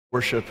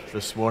Worship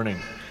this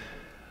morning.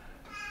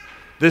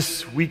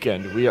 This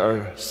weekend we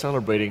are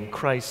celebrating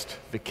Christ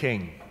the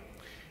King.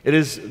 It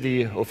is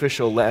the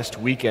official last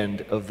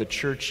weekend of the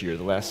church year,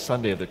 the last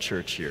Sunday of the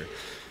church year.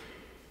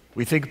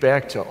 We think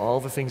back to all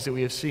the things that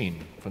we have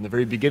seen from the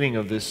very beginning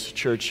of this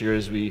church year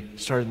as we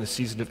started in the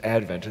season of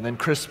Advent, and then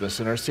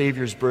Christmas and our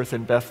Savior's birth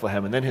in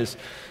Bethlehem, and then his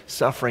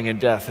suffering and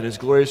death and his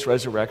glorious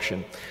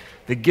resurrection,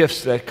 the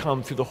gifts that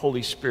come through the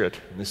Holy Spirit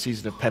in the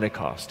season of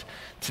Pentecost.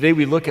 Today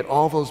we look at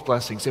all those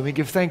blessings and we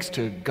give thanks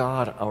to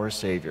God our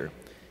Savior.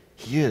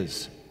 He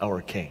is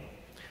our King.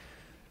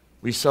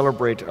 We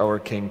celebrate our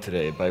King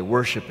today by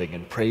worshiping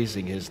and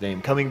praising his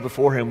name, coming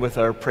before him with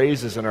our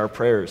praises and our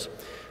prayers,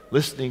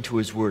 listening to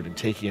his word and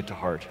taking it to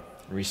heart,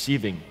 and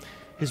receiving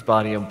his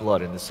body and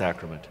blood in the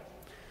sacrament.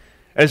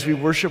 As we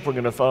worship, we're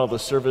going to follow the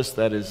service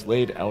that is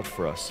laid out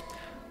for us.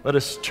 Let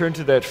us turn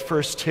to that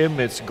first hymn.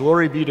 It's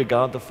Glory Be to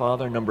God the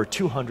Father, number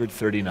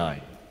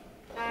 239.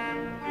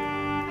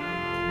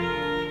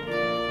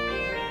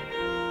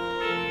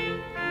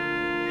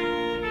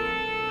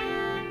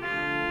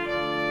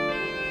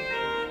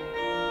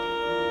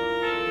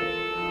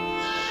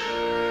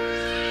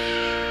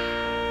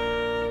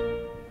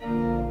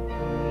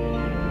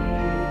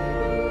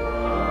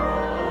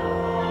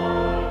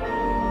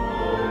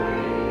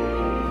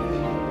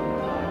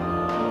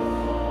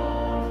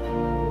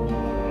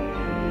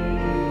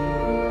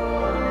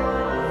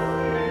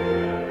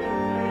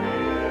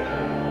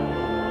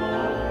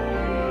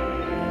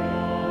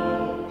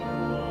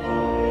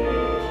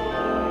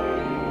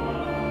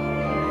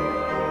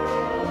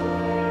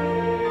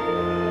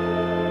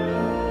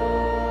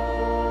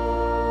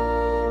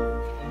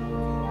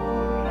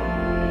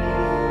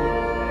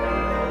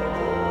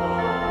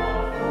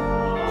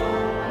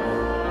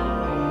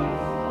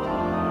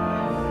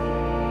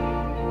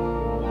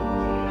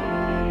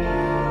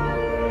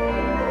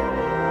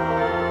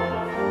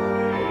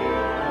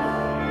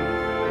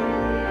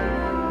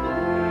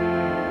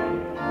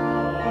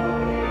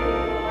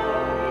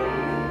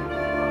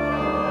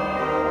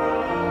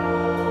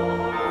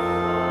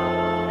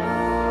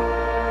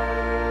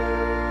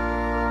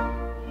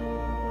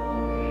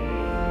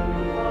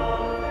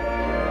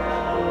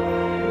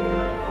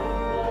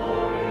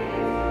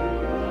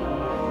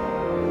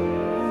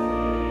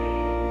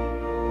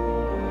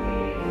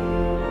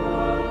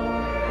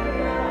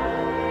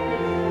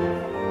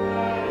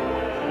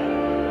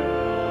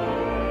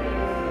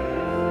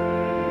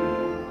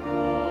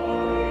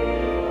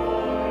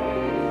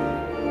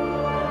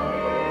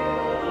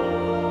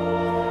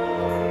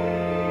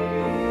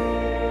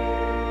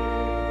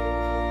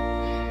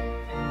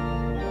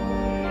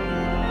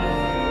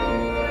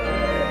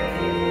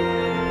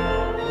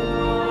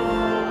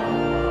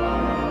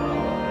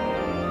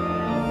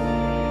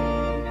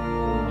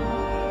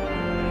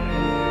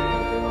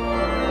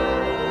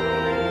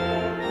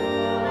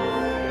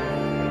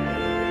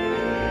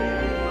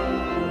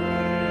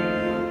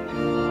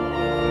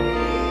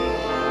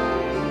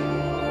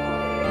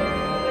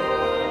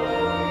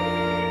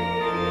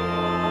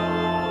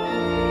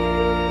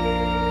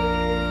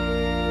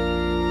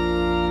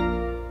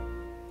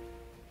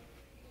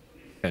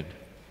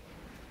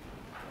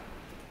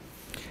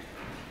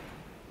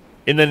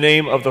 In the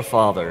name of the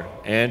Father,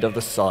 and of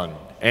the Son,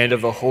 and of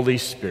the Holy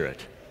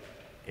Spirit.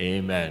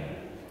 Amen.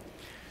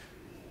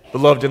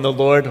 Beloved in the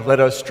Lord,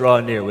 let us draw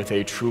near with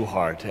a true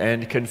heart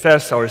and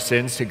confess our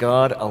sins to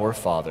God our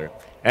Father,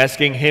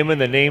 asking him in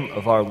the name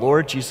of our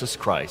Lord Jesus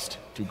Christ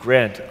to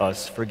grant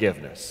us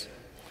forgiveness.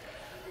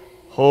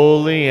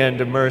 Holy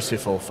and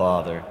merciful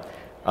Father,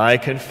 I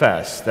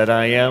confess that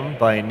I am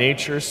by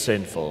nature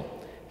sinful,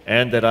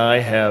 and that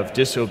I have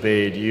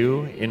disobeyed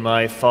you in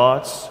my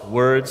thoughts,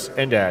 words,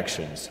 and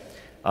actions.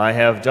 I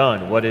have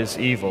done what is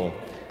evil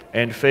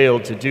and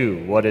failed to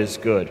do what is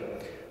good.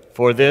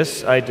 For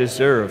this I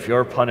deserve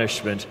your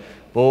punishment,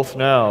 both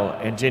now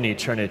and in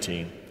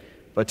eternity.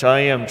 But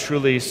I am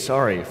truly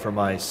sorry for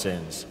my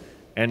sins,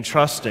 and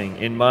trusting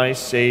in my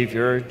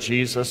Savior,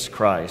 Jesus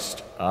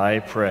Christ, I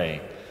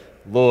pray,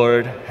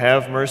 Lord,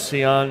 have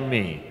mercy on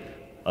me,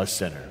 a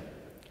sinner.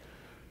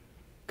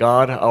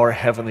 God, our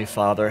Heavenly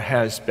Father,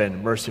 has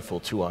been merciful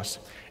to us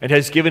and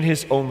has given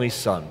his only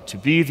Son to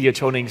be the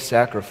atoning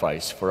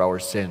sacrifice for our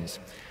sins.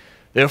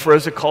 Therefore,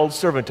 as a called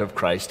servant of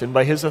Christ and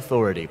by his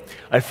authority,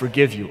 I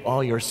forgive you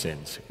all your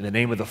sins in the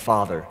name of the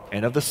Father,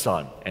 and of the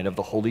Son, and of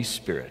the Holy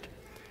Spirit.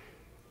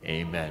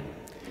 Amen.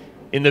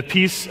 In the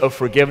peace of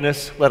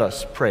forgiveness, let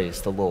us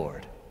praise the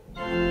Lord.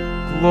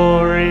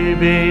 Glory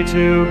be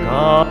to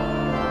God.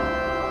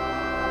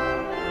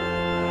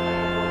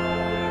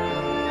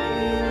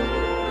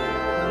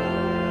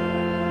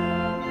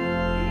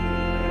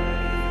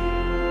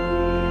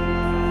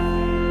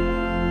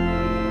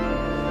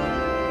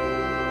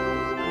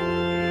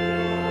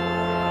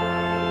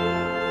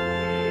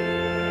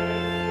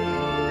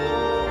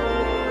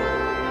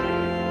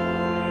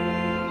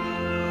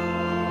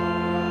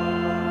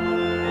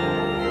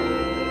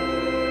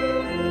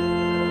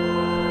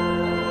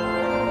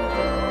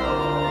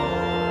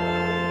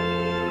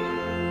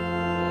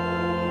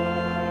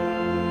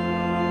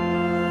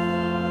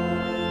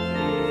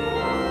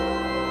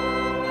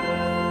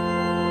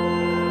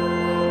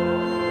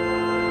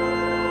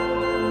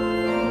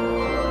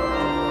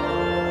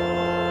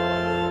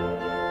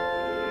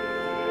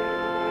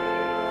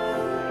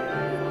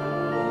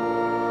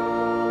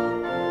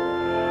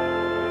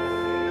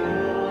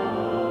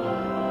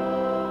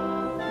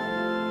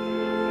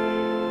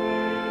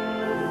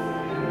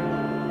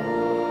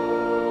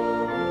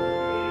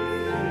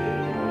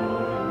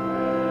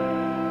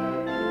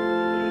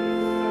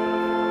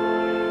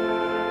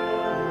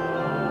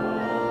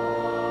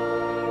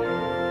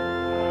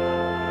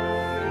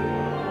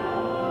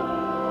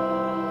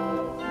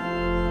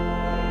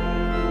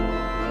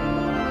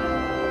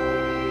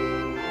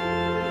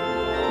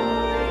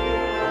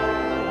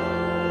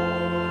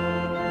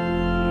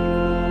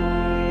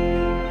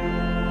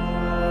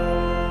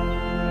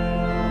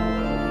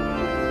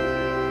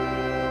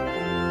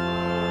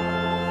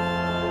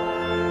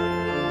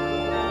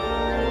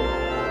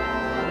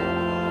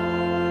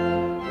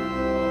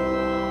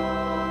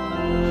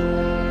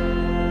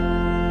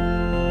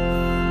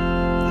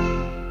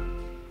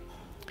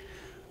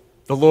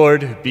 The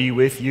Lord be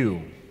with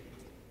you.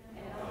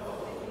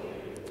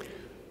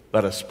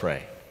 Let us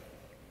pray.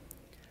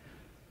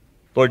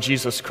 Lord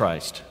Jesus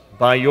Christ,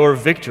 by your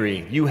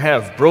victory you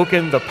have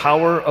broken the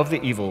power of the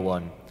evil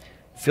one.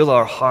 Fill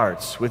our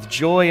hearts with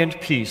joy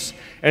and peace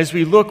as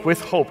we look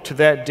with hope to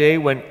that day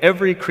when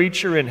every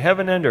creature in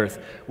heaven and earth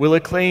will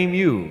acclaim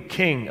you,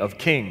 King of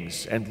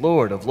kings and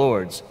Lord of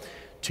lords,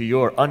 to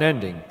your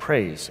unending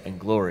praise and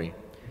glory.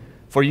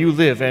 For you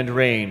live and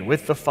reign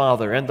with the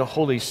Father and the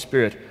Holy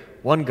Spirit,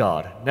 one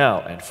God,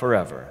 now and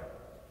forever.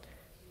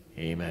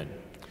 Amen.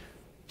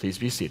 Please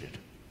be seated.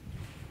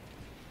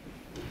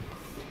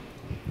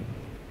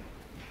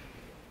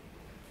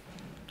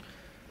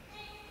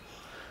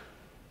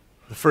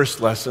 The first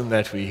lesson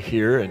that we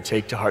hear and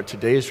take to heart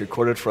today is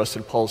recorded for us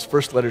in Paul's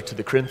first letter to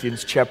the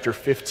Corinthians, chapter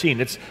 15.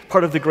 It's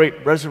part of the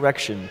great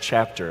resurrection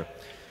chapter.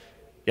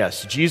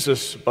 Yes,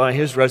 Jesus, by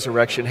his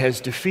resurrection,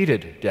 has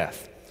defeated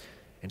death.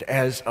 And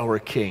as our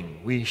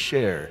King, we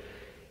share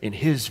in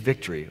his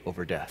victory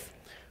over death.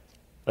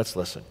 Let's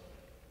listen.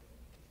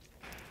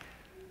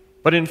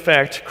 But in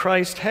fact,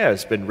 Christ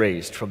has been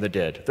raised from the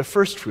dead, the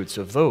firstfruits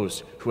of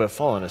those who have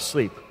fallen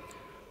asleep.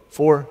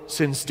 For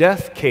since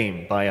death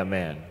came by a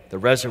man, the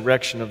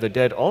resurrection of the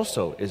dead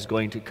also is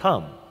going to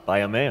come by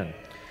a man.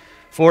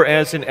 For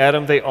as in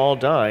Adam they all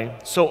die,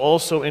 so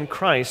also in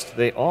Christ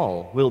they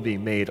all will be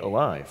made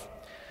alive.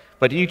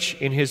 But each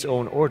in his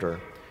own order,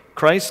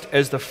 Christ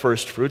as the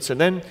firstfruits,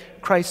 and then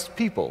Christ's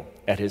people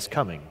at his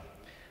coming.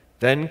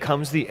 Then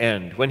comes the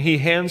end, when he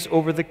hands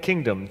over the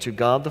kingdom to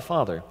God the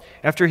Father,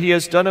 after he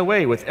has done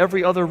away with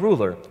every other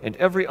ruler and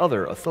every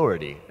other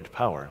authority and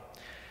power.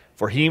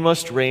 For he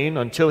must reign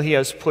until he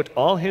has put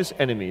all his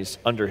enemies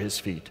under his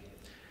feet.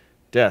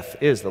 Death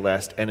is the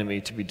last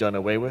enemy to be done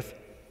away with.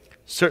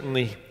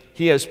 Certainly,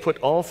 he has put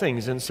all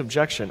things in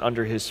subjection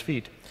under his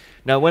feet.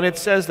 Now, when it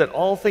says that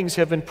all things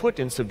have been put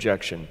in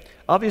subjection,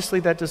 obviously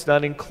that does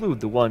not include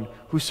the one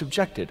who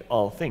subjected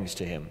all things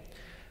to him.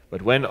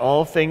 But when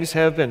all things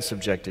have been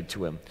subjected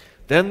to him,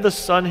 then the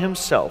Son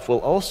himself will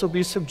also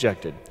be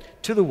subjected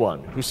to the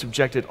one who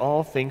subjected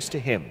all things to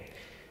him,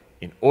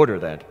 in order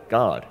that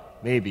God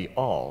may be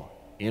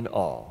all in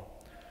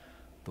all.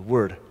 The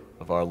word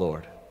of our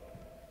Lord.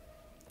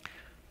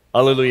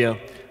 Alleluia.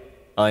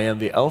 I am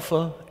the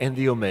Alpha and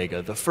the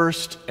Omega, the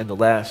first and the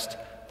last,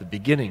 the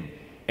beginning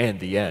and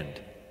the end.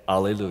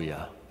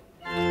 Alleluia.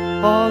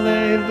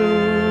 Alleluia.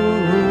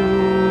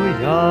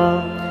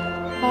 Alleluia.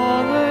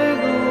 Alleluia.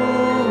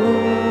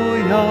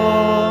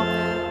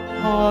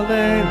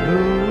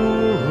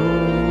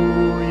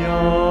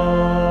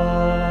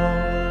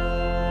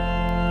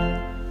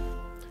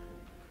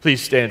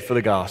 Please stand for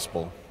the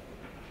gospel.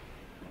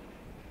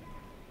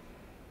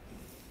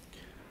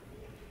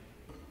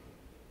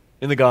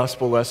 In the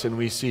gospel lesson,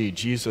 we see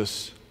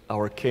Jesus,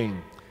 our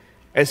King,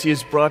 as he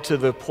is brought to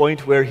the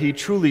point where he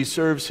truly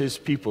serves his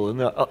people in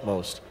the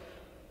utmost,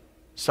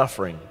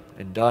 suffering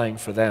and dying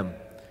for them.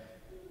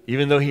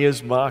 Even though he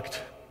is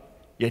mocked,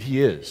 yet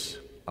he is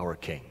our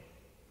King.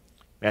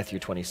 Matthew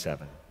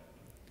 27.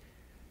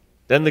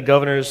 Then the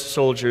governor's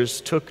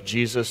soldiers took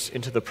Jesus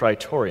into the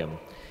praetorium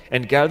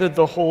and gathered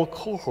the whole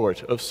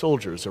cohort of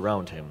soldiers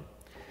around him.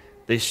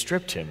 They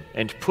stripped him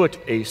and put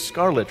a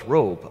scarlet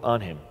robe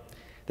on him.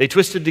 They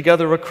twisted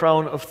together a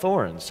crown of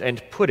thorns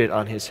and put it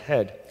on his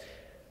head.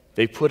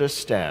 They put a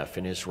staff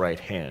in his right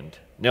hand,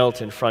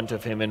 knelt in front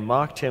of him, and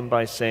mocked him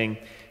by saying,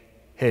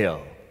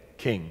 "Hail,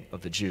 King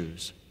of the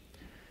Jews."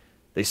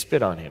 They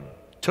spit on him,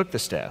 took the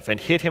staff, and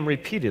hit him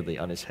repeatedly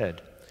on his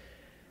head.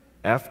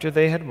 After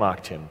they had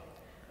mocked him,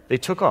 they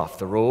took off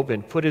the robe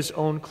and put his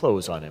own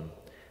clothes on him.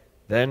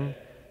 Then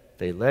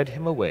they led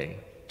him away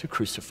to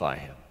crucify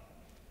him.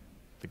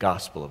 The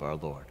gospel of our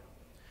Lord.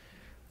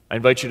 I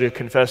invite you to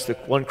confess the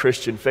one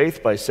Christian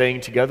faith by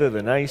saying together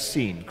the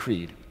Nicene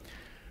Creed.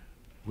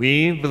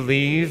 We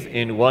believe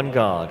in one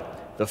God,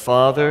 the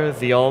Father,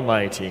 the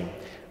Almighty,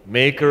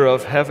 maker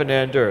of heaven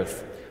and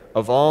earth,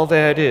 of all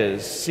that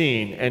is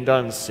seen and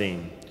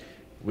unseen.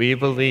 We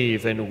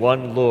believe in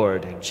one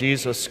Lord,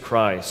 Jesus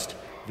Christ,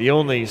 the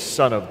only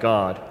Son of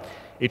God,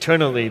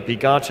 eternally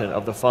begotten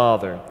of the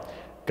Father,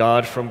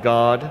 God from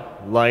God,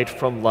 light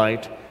from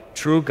light,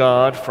 true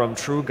God from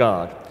true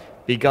God,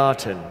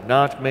 begotten,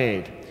 not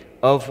made,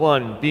 of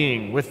one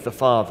being with the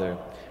Father.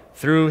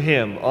 Through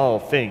him all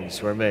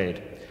things were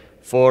made.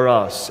 For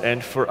us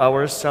and for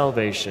our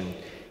salvation,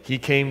 he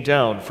came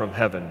down from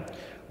heaven,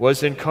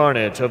 was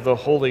incarnate of the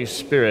Holy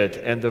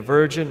Spirit and the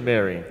Virgin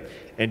Mary,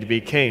 and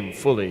became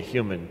fully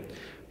human.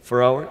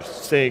 For our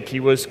sake he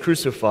was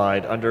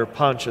crucified under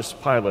Pontius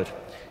Pilate.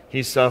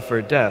 He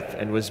suffered death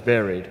and was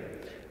buried.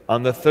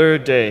 On the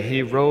third day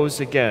he rose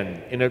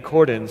again in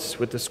accordance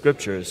with the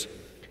Scriptures.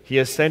 He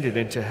ascended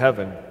into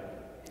heaven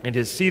and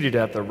is seated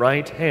at the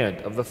right hand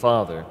of the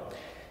Father.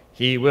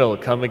 He will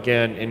come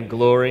again in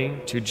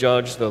glory to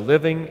judge the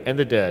living and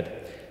the dead,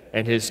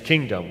 and his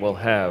kingdom will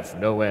have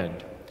no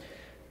end.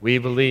 We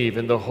believe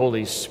in the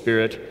Holy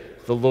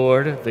Spirit, the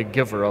Lord, the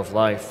giver of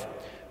life,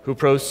 who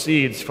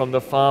proceeds from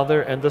the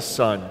Father and the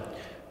Son,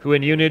 who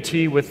in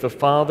unity with the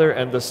Father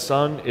and the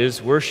Son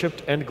is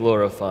worshipped and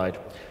glorified,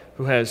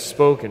 who has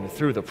spoken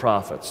through the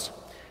prophets.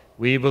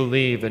 We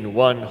believe in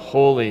one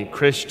holy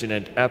Christian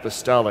and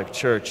apostolic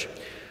church.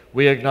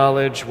 We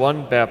acknowledge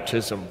one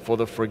baptism for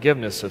the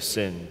forgiveness of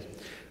sin.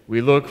 We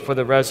look for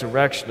the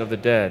resurrection of the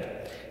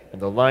dead and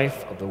the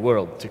life of the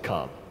world to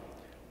come.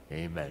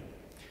 Amen.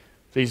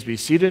 Please be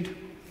seated.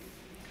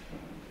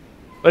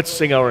 Let's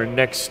sing our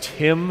next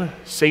hymn,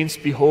 Saints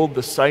Behold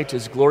the Sight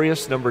is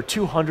Glorious, number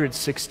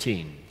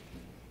 216.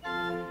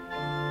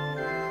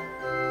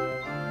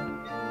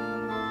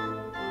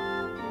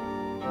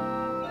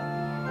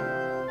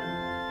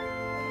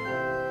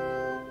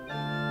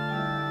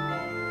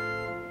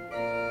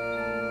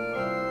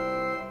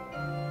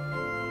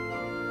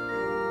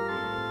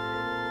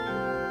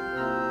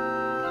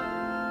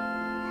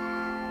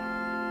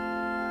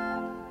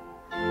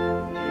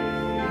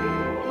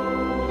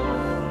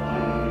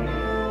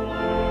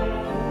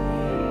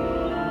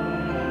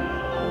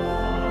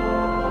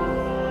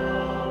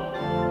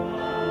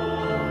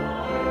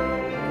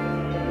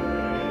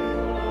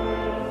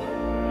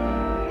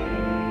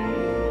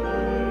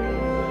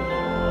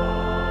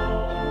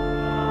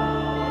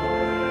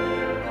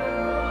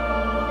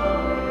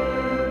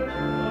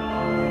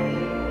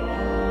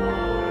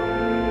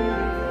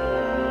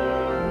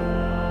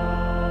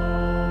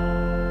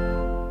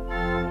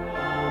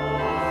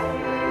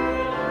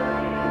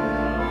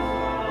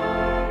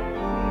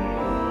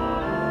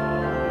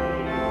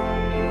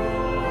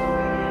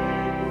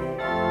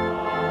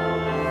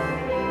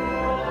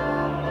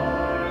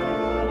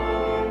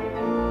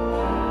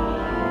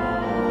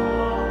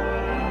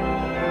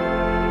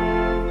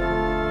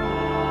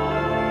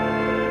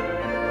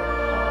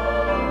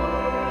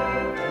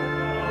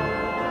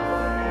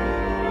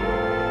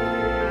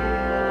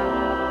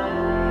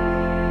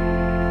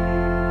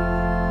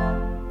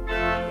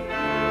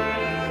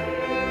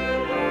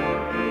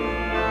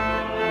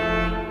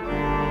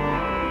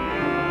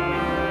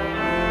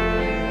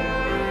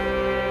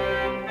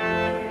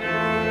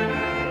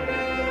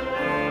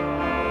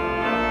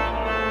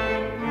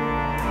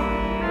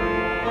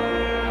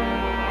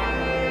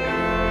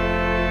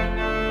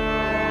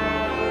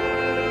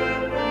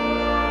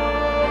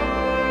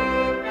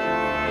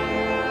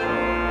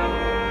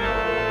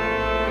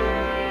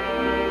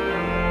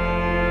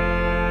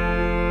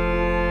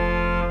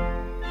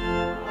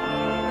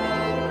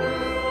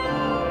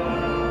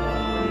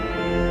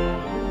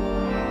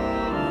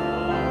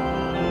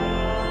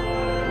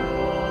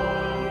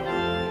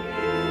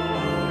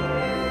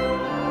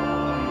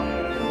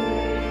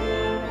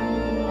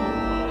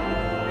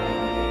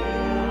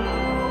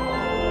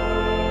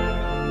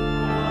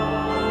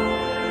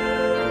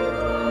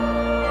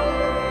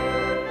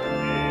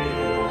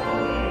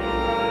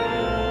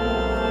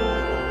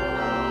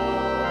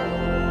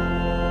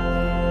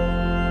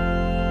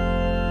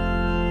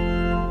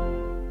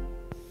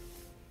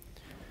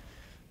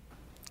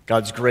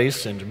 God's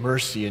grace and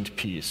mercy and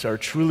peace are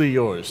truly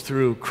yours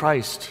through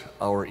Christ,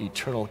 our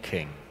eternal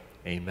King.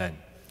 Amen.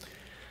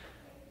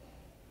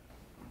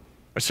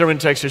 Our sermon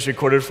text is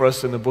recorded for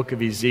us in the book of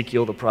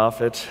Ezekiel the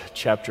prophet,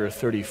 chapter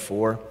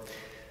 34.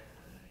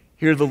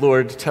 Here the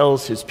Lord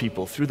tells his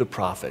people through the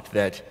prophet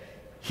that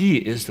he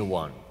is the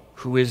one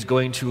who is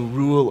going to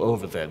rule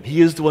over them.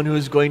 He is the one who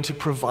is going to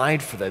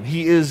provide for them.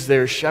 He is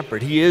their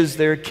shepherd. He is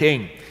their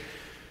king.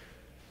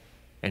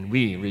 And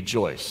we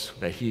rejoice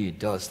that he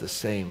does the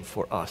same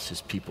for us,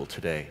 his people,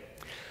 today.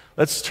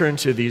 Let's turn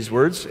to these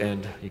words,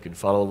 and you can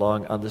follow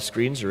along on the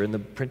screens or in the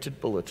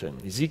printed bulletin.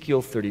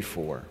 Ezekiel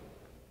 34.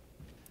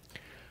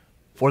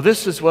 For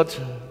this is what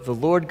the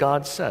Lord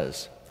God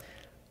says,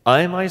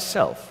 I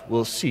myself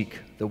will seek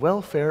the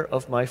welfare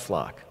of my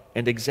flock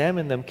and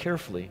examine them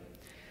carefully.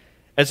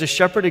 As a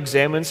shepherd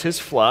examines his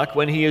flock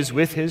when he is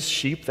with his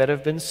sheep that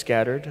have been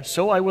scattered,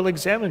 so I will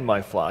examine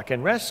my flock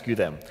and rescue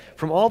them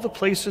from all the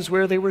places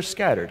where they were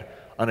scattered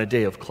on a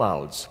day of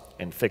clouds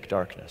and thick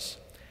darkness.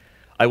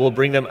 I will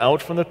bring them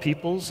out from the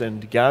peoples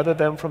and gather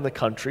them from the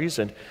countries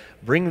and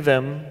bring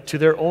them to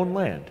their own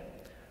land.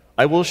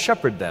 I will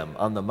shepherd them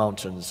on the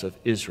mountains of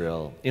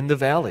Israel, in the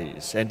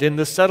valleys, and in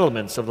the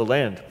settlements of the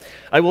land.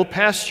 I will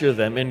pasture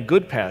them in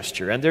good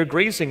pasture, and their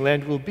grazing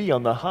land will be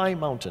on the high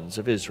mountains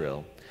of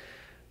Israel.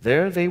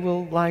 There they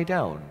will lie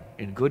down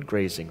in good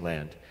grazing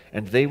land,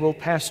 and they will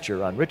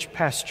pasture on rich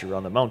pasture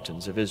on the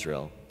mountains of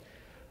Israel.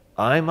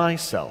 I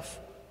myself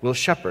will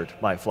shepherd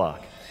my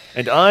flock,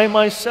 and I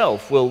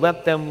myself will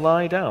let them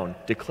lie down,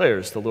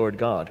 declares the Lord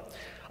God.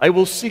 I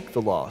will seek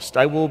the lost,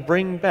 I will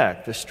bring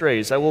back the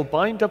strays, I will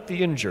bind up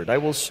the injured, I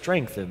will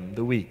strengthen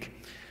the weak.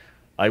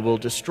 I will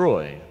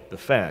destroy the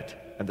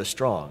fat and the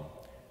strong,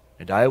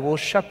 and I will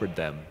shepherd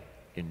them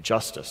in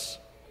justice.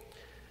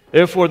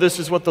 Therefore, this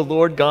is what the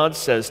Lord God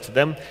says to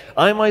them,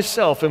 I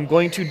myself am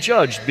going to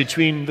judge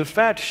between the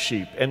fat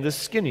sheep and the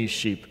skinny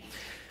sheep,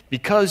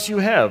 because you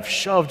have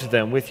shoved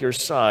them with your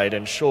side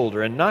and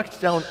shoulder and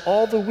knocked down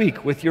all the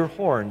weak with your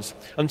horns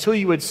until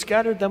you had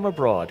scattered them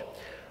abroad.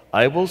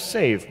 I will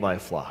save my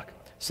flock,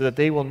 so that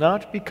they will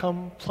not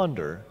become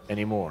plunder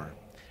anymore.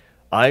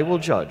 I will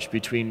judge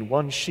between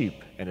one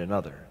sheep and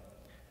another.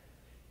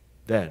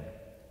 Then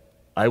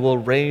I will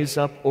raise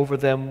up over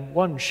them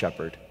one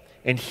shepherd,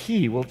 and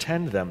he will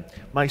tend them,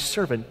 my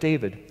servant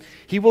David.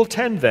 He will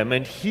tend them,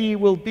 and he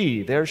will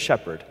be their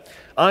shepherd.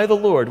 I, the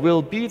Lord,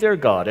 will be their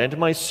God, and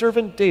my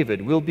servant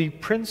David will be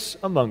prince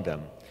among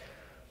them.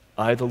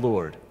 I, the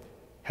Lord,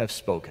 have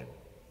spoken.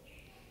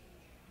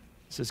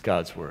 This is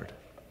God's word.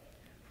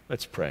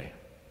 Let's pray.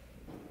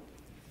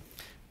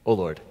 O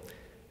Lord,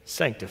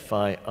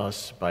 sanctify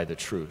us by the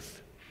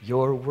truth.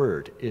 Your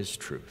word is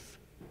truth.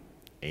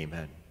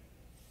 Amen.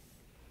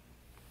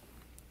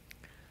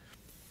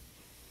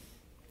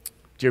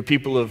 Dear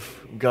people of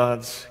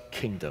God's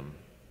kingdom,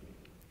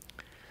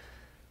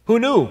 who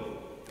knew?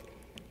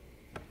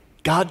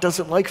 God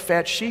doesn't like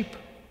fat sheep,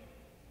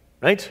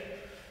 right?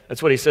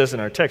 That's what he says in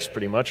our text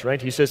pretty much,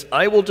 right? He says,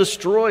 I will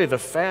destroy the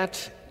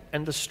fat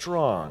and the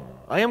strong.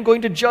 I am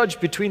going to judge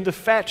between the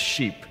fat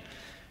sheep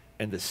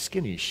and the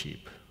skinny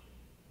sheep.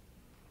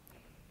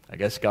 I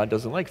guess God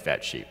doesn't like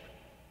fat sheep.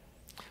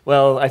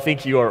 Well, I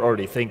think you are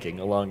already thinking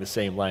along the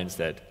same lines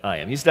that I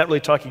am. He's not really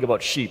talking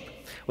about sheep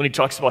when he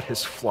talks about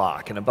his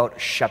flock and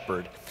about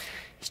shepherd.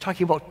 He's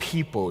talking about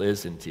people,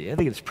 isn't he? I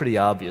think it's pretty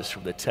obvious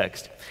from the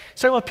text.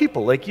 He's talking about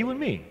people like you and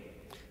me.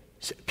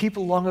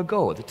 People long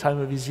ago at the time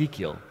of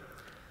Ezekiel.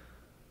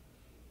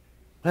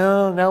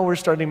 Well, now we're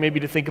starting maybe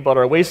to think about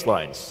our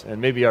waistlines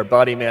and maybe our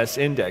body mass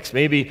index.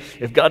 Maybe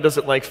if God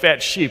doesn't like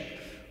fat sheep,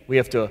 we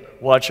have to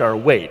watch our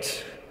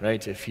weight,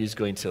 right? If he's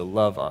going to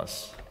love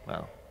us.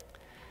 Well,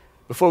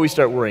 before we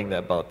start worrying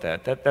about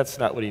that's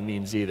not what he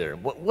means either.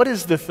 What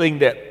is the thing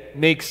that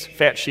makes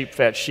fat sheep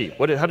fat sheep?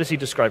 How does he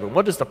describe them?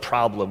 What is the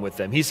problem with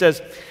them? He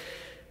says,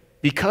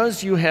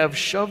 because you have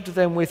shoved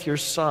them with your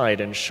side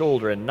and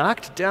shoulder and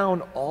knocked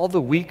down all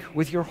the weak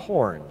with your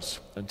horns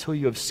until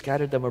you have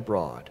scattered them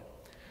abroad.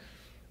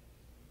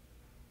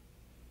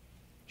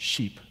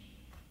 Sheep.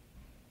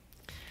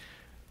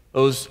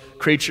 Those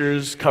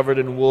creatures covered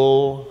in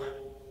wool,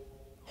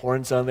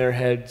 horns on their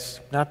heads,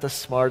 not the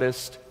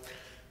smartest.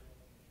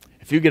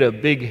 If you get a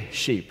big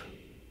sheep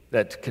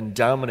that can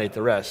dominate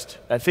the rest,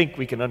 I think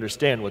we can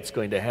understand what's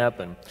going to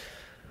happen.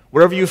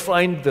 Wherever you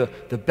find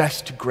the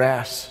best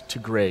grass to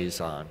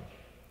graze on,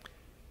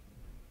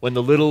 when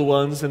the little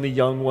ones and the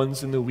young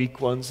ones and the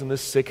weak ones and the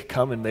sick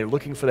come and they're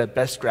looking for that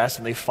best grass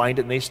and they find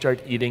it and they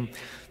start eating,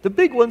 the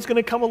big one's going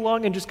to come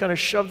along and just kind of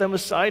shove them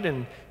aside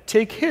and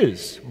take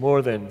his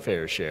more than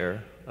fair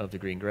share of the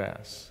green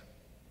grass.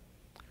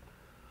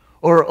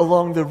 Or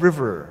along the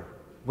river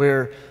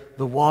where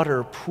the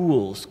water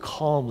pools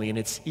calmly and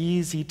it's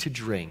easy to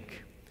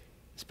drink,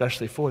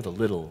 especially for the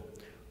little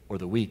or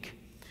the weak.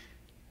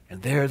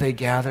 And there they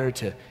gather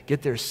to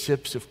get their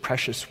sips of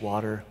precious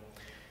water.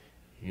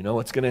 You know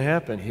what's going to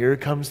happen? Here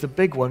comes the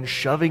big one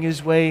shoving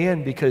his way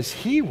in because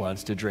he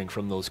wants to drink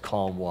from those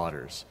calm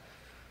waters.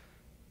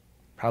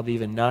 Probably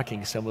even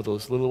knocking some of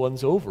those little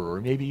ones over or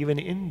maybe even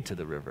into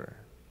the river.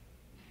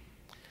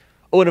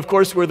 Oh, and of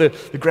course where the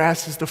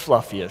grass is the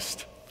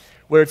fluffiest,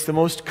 where it's the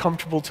most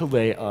comfortable to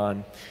lay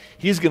on,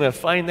 he's going to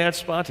find that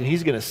spot and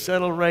he's going to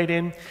settle right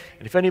in.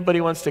 And if anybody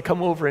wants to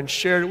come over and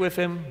share it with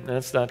him,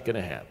 that's not going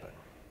to happen.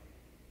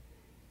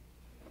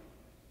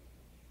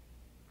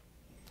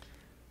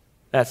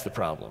 That's the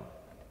problem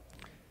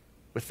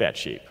with fat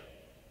sheep.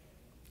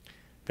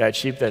 Fat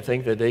sheep that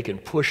think that they can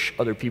push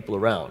other people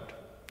around,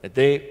 that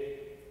they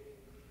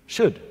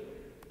should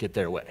get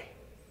their way.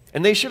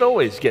 And they should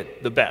always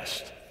get the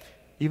best,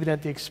 even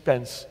at the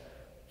expense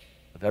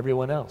of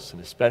everyone else,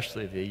 and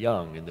especially the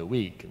young and the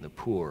weak and the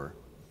poor.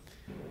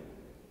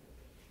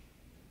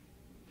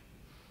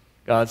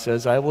 God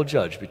says, I will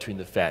judge between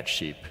the fat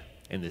sheep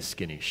and the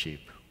skinny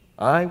sheep.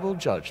 I will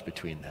judge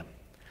between them.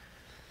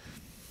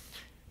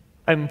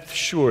 I'm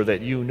sure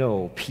that you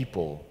know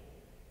people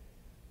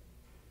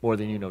more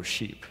than you know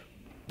sheep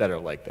that are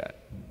like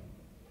that.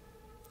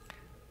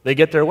 They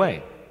get their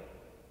way.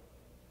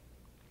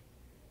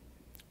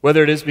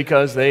 Whether it is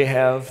because they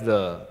have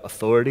the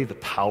authority, the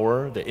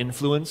power, the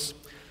influence,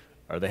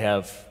 or they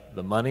have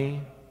the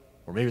money,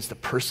 or maybe it's the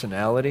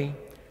personality,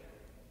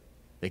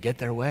 they get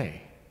their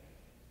way.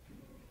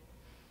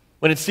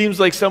 When it seems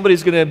like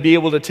somebody's going to be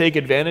able to take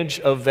advantage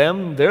of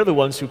them, they're the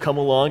ones who come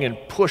along and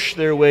push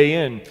their way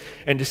in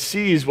and to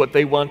seize what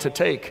they want to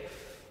take.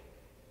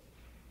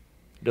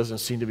 There doesn't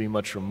seem to be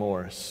much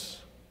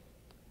remorse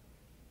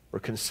or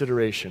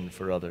consideration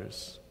for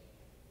others.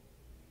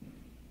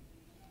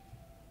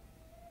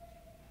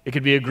 It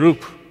could be a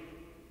group.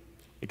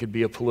 It could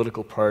be a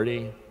political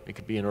party. It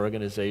could be an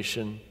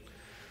organization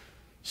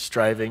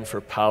striving for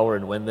power,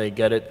 and when they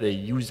get it, they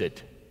use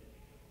it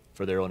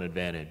for their own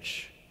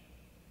advantage.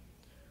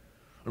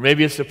 Or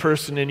maybe it's the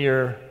person in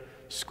your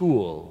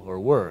school or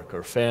work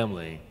or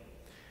family.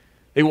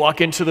 They walk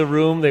into the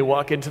room, they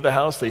walk into the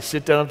house, they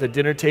sit down at the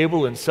dinner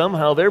table, and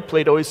somehow their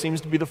plate always seems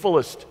to be the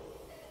fullest.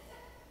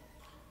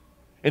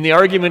 In the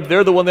argument,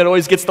 they're the one that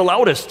always gets the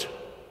loudest.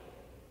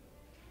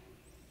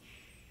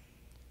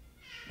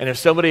 And if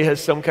somebody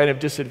has some kind of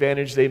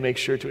disadvantage, they make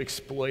sure to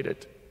exploit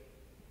it.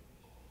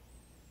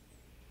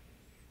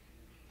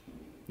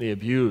 They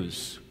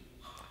abuse.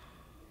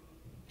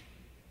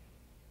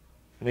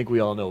 I think we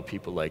all know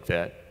people like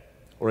that,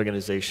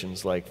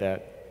 organizations like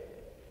that.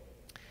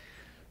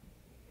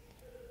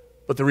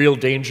 But the real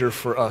danger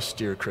for us,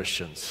 dear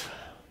Christians,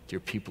 dear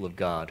people of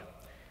God,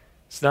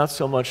 it's not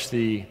so much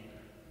the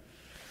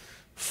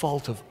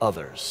fault of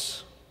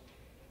others,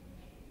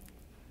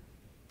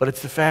 but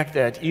it's the fact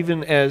that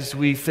even as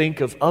we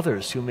think of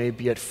others who may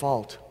be at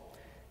fault,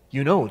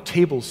 you know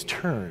tables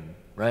turn,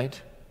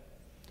 right?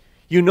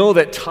 You know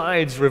that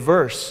tides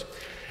reverse,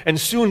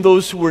 and soon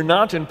those who were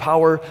not in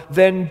power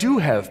then do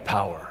have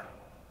power.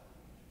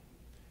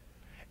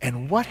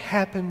 And what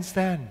happens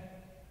then?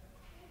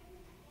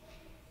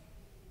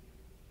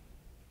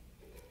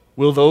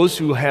 Will those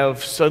who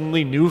have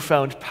suddenly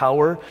newfound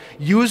power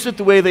use it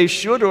the way they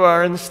should, or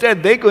are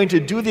instead they going to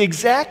do the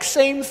exact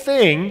same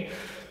thing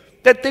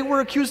that they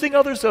were accusing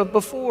others of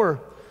before?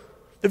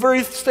 The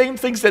very same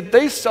things that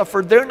they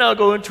suffered, they're now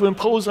going to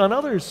impose on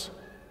others.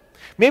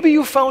 Maybe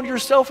you found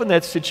yourself in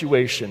that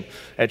situation.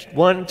 At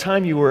one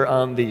time you were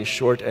on the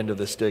short end of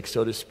the stick,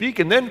 so to speak,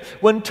 and then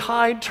when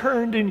tide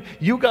turned and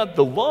you got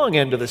the long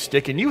end of the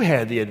stick and you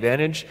had the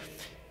advantage,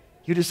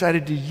 you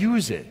decided to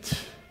use it.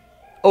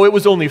 Oh, it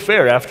was only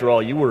fair. After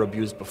all, you were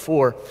abused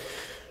before,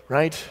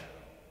 right?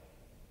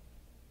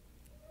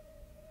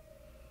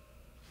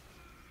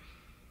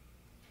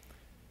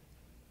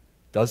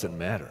 Doesn't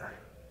matter.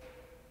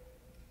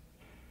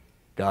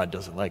 God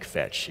doesn't like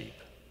fat sheep.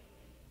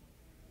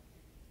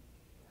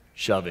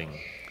 Shoving,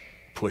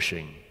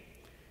 pushing,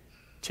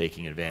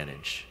 taking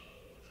advantage.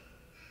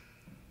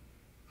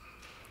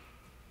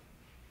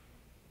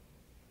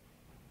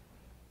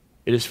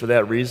 It is for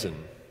that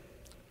reason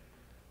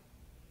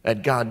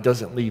that God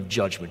doesn't leave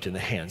judgment in the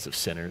hands of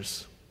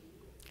sinners,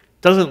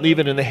 doesn't leave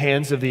it in the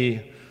hands of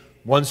the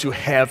ones who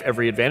have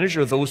every advantage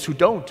or those who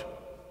don't.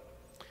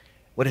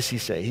 What does he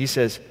say? He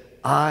says,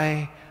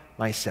 I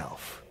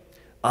myself,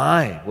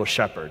 I will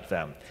shepherd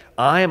them.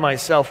 I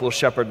myself will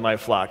shepherd my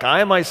flock.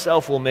 I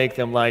myself will make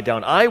them lie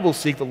down. I will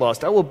seek the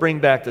lost. I will bring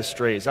back the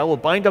strays. I will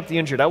bind up the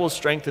injured. I will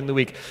strengthen the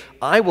weak.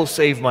 I will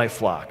save my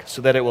flock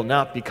so that it will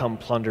not become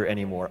plunder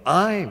anymore.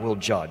 I will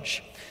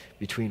judge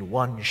between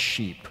one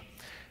sheep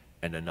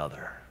and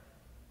another.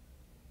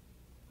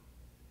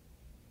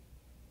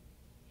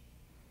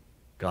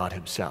 God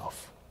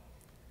himself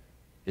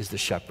is the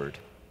shepherd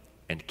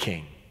and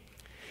king.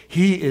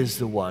 He is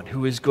the one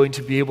who is going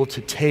to be able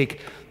to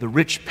take the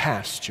rich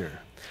pasture,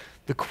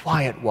 the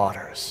quiet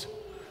waters,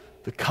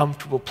 the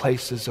comfortable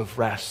places of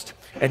rest,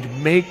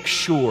 and make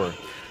sure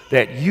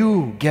that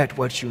you get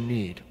what you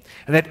need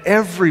and that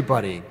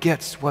everybody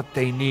gets what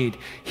they need.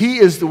 He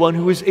is the one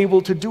who is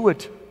able to do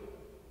it.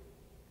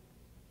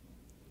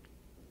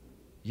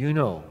 You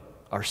know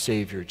our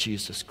Savior,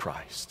 Jesus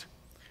Christ.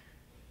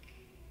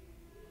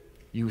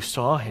 You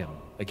saw him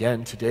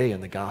again today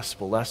in the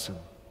gospel lesson.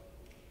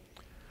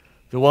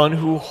 The one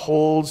who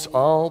holds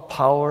all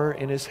power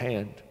in his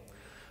hand.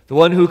 The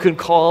one who can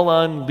call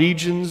on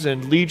legions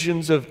and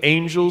legions of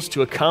angels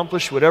to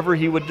accomplish whatever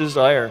he would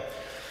desire.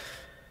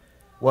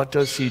 What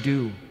does he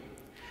do?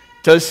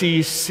 Does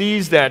he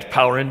seize that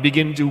power and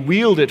begin to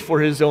wield it for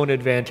his own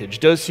advantage?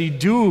 Does he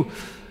do?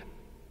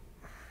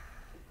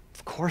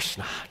 Of course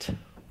not.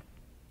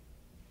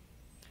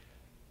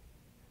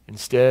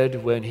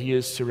 Instead, when he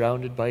is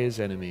surrounded by his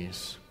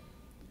enemies,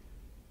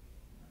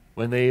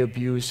 when they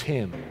abuse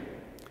him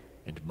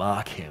and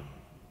mock him,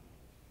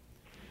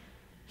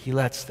 he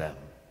lets them.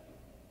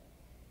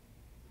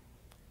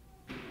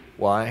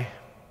 Why?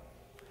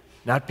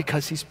 Not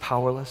because he's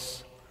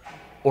powerless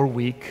or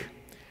weak,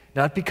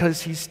 not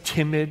because he's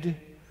timid,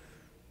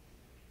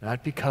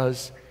 not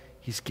because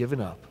he's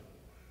given up,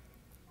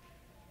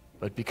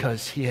 but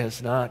because he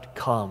has not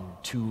come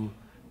to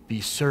be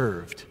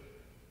served,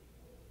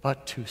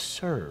 but to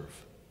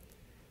serve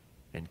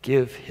and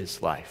give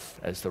his life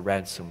as the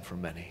ransom for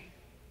many.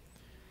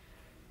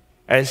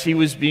 As he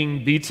was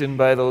being beaten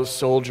by those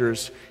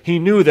soldiers, he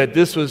knew that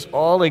this was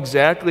all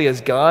exactly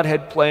as God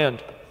had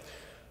planned.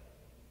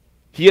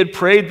 He had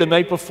prayed the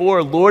night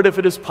before, Lord, if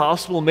it is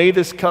possible, may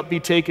this cup be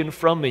taken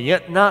from me,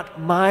 yet not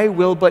my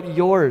will, but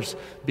yours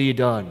be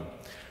done.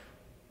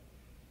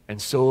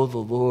 And so the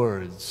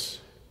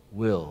Lord's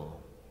will,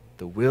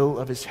 the will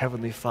of his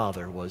heavenly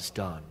Father, was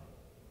done.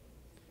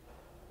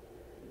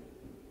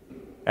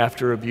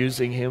 After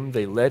abusing him,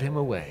 they led him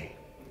away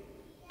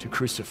to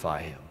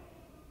crucify him.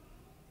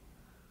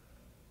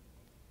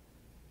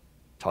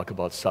 Talk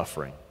about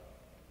suffering.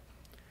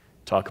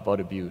 Talk about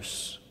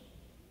abuse.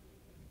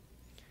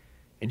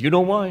 And you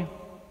know why?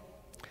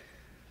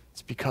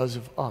 It's because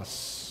of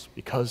us,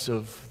 because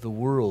of the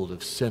world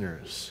of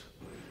sinners,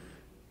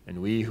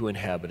 and we who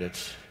inhabit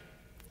it.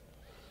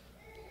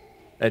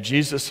 That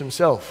Jesus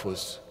himself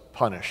was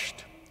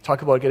punished.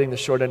 Talk about getting the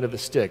short end of the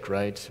stick,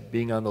 right?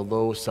 Being on the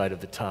low side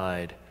of the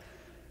tide.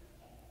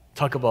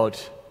 Talk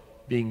about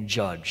being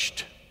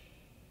judged.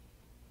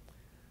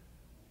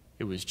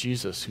 It was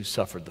Jesus who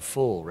suffered the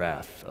full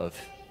wrath of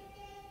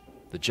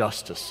the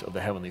justice of the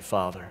Heavenly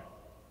Father.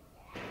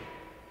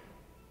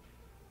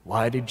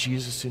 Why did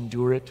Jesus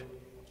endure it?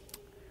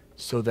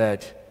 so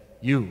that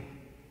you,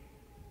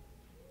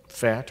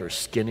 fat or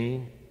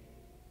skinny,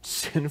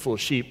 sinful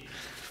sheep,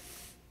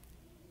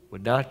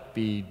 would not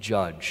be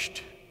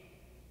judged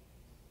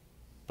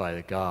by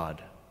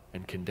God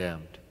and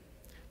condemned,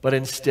 but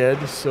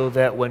instead so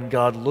that when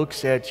God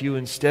looks at you,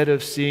 instead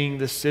of seeing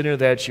the sinner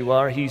that you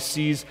are, he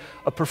sees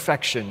a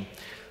perfection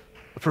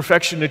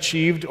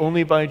achieved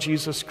only by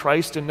Jesus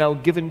Christ and now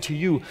given to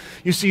you.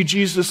 You see,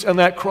 Jesus on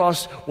that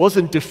cross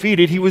wasn't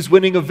defeated, he was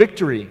winning a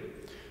victory,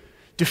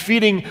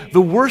 defeating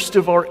the worst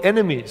of our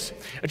enemies.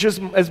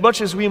 Just as much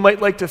as we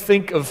might like to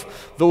think of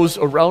those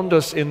around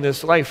us in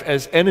this life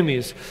as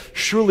enemies,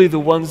 surely the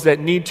ones that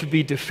need to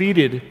be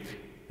defeated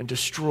and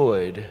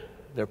destroyed,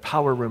 their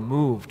power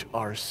removed,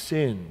 are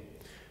sin,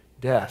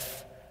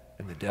 death,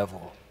 and the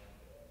devil.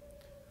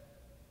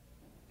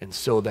 And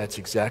so that's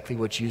exactly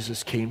what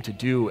Jesus came to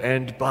do.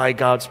 And by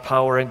God's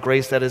power and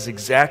grace, that is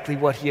exactly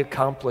what he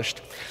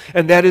accomplished.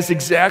 And that is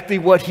exactly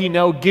what he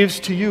now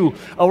gives to you.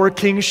 Our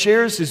King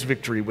shares his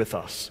victory with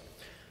us.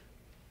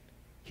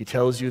 He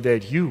tells you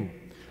that you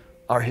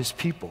are his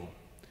people,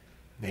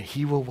 and that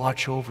he will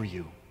watch over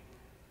you.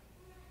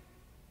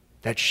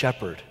 That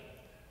shepherd,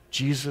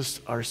 Jesus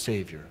our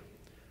Savior,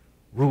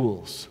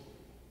 rules.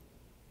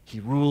 He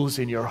rules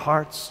in your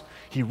hearts.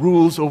 He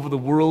rules over the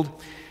world.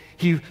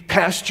 He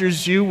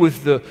pastures you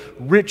with the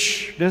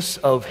richness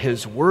of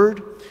his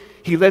word.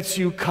 He lets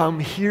you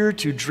come here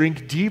to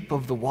drink deep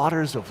of the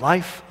waters of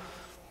life.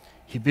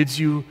 He bids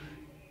you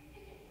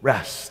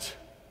rest.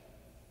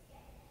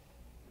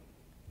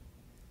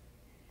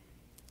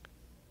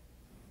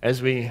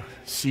 As we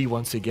see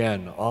once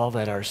again all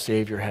that our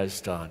Savior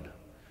has done,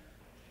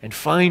 and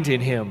find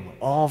in him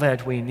all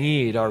that we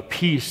need, our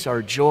peace,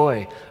 our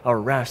joy, our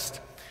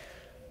rest,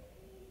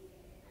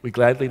 we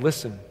gladly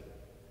listen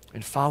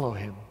and follow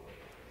him.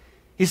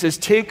 He says,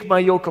 "Take my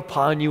yoke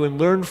upon you and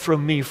learn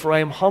from me, for I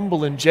am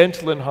humble and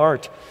gentle in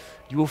heart.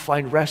 You will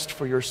find rest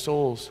for your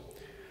souls."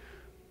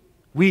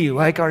 We,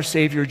 like our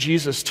Savior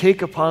Jesus,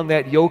 take upon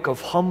that yoke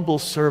of humble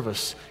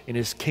service in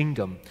his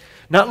kingdom,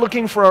 not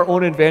looking for our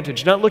own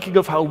advantage, not looking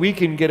of how we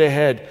can get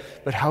ahead,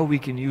 but how we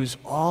can use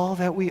all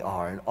that we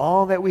are and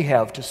all that we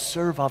have to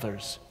serve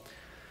others,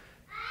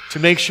 to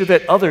make sure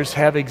that others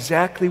have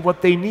exactly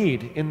what they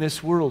need in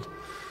this world.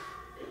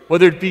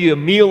 Whether it be a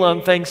meal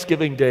on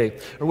Thanksgiving Day,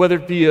 or whether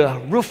it be a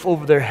roof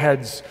over their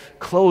heads,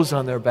 clothes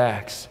on their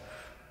backs,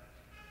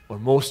 or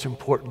most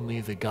importantly,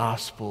 the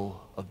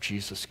gospel of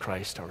Jesus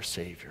Christ our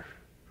Savior.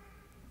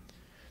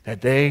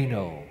 That they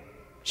know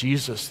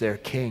Jesus their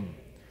King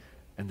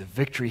and the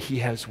victory he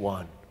has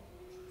won.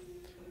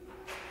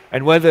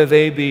 And whether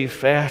they be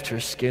fat or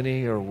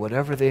skinny or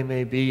whatever they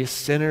may be,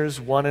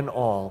 sinners one and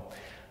all,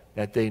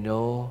 that they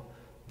know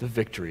the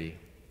victory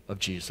of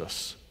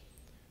Jesus.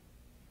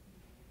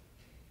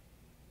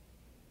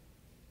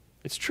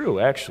 It's true,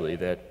 actually,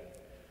 that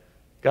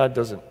God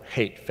doesn't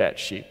hate fat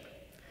sheep.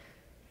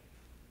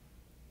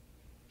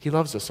 He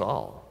loves us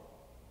all,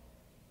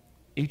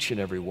 each and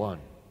every one.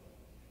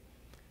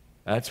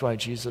 That's why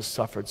Jesus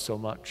suffered so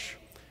much.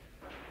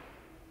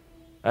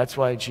 That's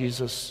why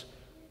Jesus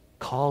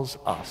calls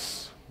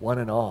us, one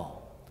and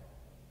all,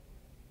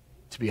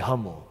 to be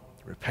humble,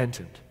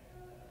 repentant,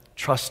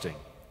 trusting,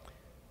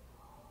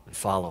 and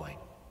following.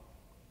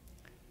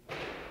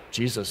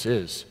 Jesus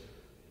is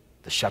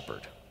the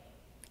shepherd,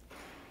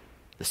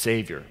 the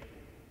Savior,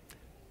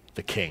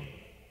 the King.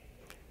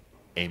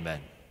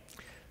 Amen.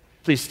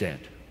 Please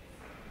stand.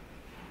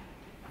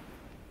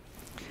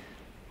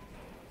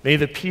 May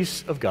the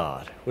peace of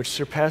God, which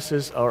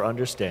surpasses our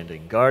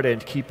understanding, guard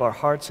and keep our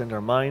hearts and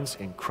our minds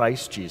in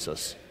Christ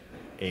Jesus.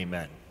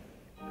 Amen.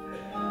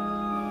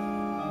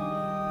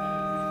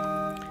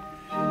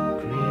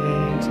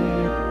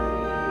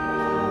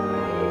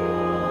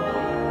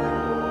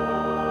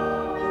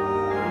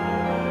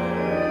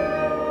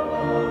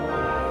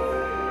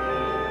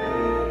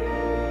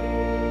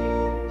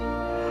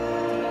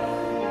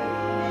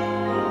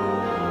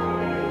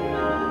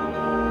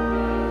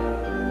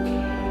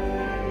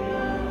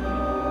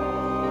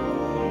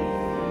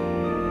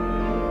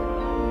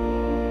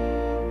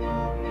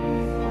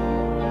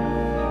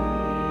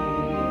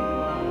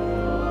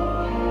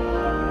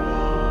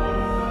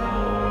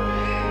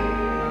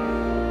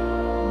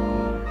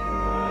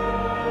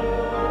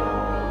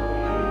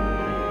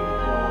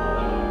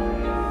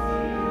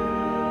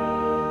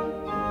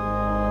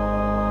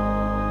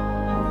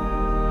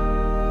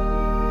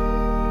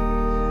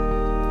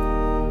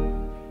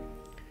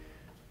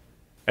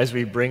 As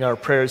we bring our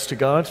prayers to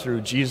God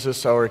through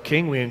Jesus our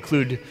King, we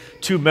include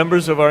two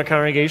members of our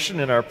congregation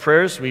in our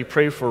prayers. We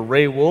pray for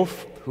Ray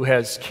Wolf, who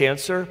has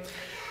cancer,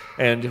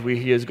 and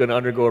he is going to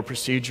undergo a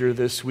procedure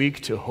this week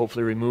to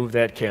hopefully remove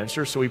that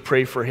cancer. So we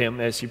pray for him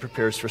as he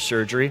prepares for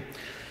surgery.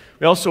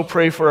 We also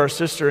pray for our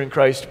sister in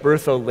Christ,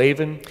 Bertha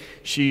Lavin.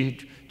 She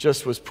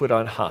just was put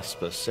on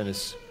hospice and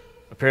is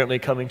apparently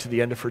coming to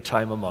the end of her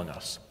time among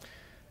us.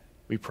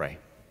 We pray.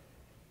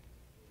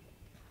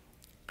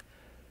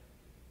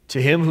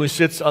 To him who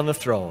sits on the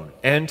throne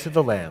and to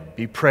the Lamb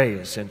be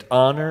praise and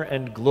honor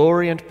and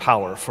glory and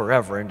power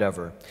forever and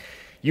ever.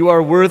 You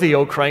are worthy,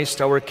 O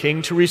Christ, our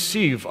King, to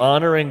receive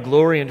honor and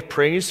glory and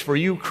praise, for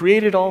you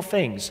created all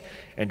things,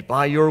 and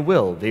by your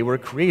will they were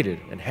created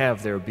and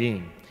have their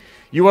being.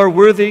 You are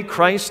worthy,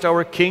 Christ,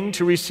 our King,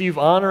 to receive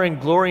honor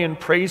and glory and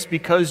praise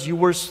because you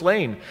were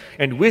slain,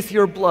 and with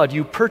your blood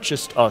you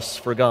purchased us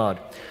for God.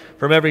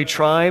 From every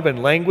tribe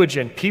and language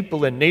and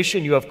people and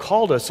nation you have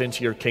called us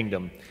into your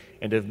kingdom,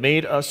 and have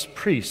made us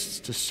priests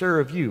to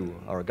serve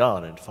you, our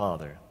God and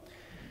Father.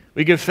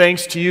 We give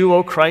thanks to you,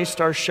 O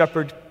Christ, our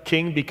shepherd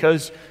King,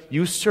 because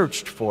you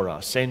searched for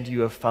us and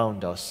you have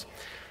found us.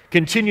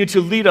 Continue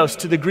to lead us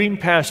to the green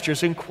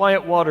pastures and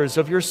quiet waters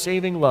of your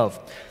saving love,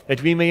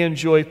 that we may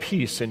enjoy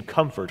peace and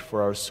comfort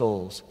for our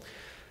souls.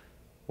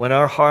 When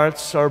our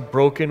hearts are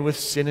broken with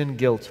sin and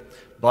guilt,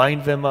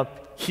 bind them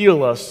up,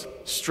 heal us,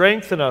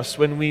 strengthen us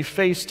when we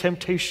face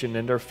temptation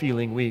and are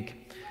feeling weak.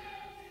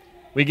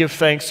 We give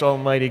thanks,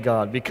 Almighty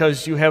God,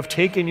 because you have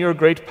taken your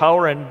great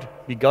power and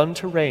begun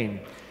to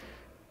reign.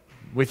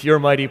 With your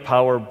mighty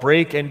power,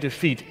 break and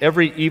defeat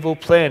every evil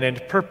plan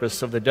and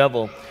purpose of the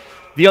devil,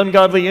 the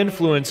ungodly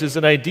influences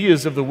and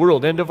ideas of the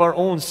world and of our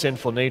own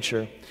sinful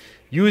nature.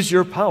 Use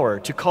your power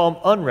to calm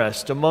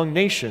unrest among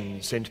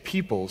nations and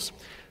peoples,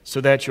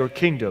 so that your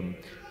kingdom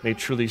may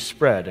truly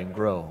spread and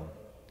grow.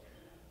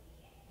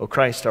 O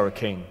Christ, our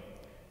King,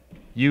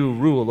 you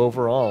rule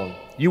over all.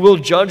 You will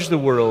judge the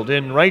world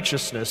in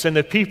righteousness and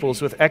the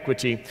peoples with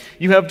equity.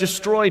 You have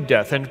destroyed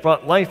death and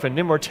brought life and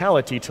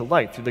immortality to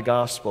light through the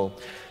gospel.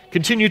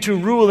 Continue to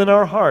rule in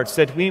our hearts,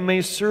 that we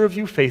may serve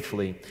you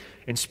faithfully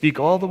and speak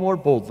all the more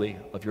boldly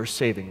of your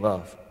saving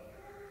love.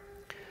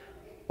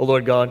 O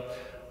Lord God,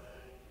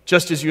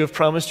 just as you have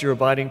promised your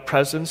abiding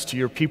presence to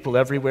your people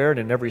everywhere and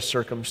in every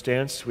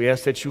circumstance, we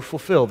ask that you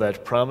fulfill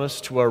that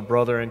promise to our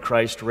brother in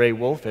Christ, Ray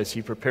Wolf, as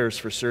he prepares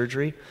for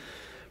surgery.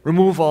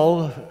 Remove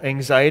all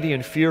anxiety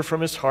and fear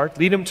from his heart.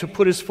 Lead him to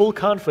put his full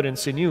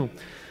confidence in you.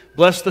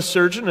 Bless the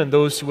surgeon and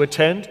those who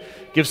attend.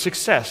 Give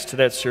success to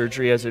that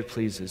surgery as it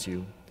pleases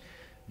you.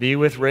 Be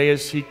with Ray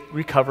as he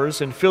recovers,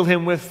 and fill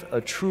him with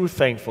a true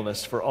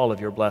thankfulness for all of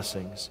your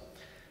blessings.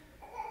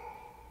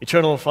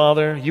 Eternal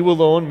Father, you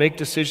alone make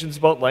decisions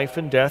about life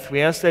and death. We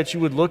ask that you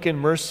would look in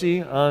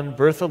mercy on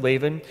Bertha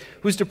Lavin,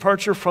 whose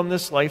departure from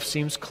this life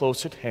seems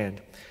close at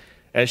hand.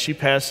 As she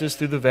passes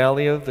through the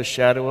valley of the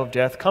shadow of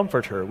death,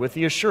 comfort her with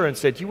the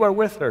assurance that you are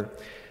with her,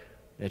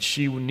 that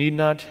she need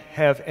not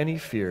have any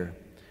fear.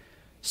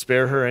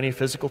 Spare her any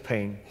physical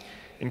pain.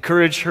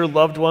 Encourage her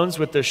loved ones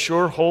with the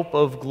sure hope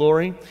of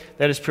glory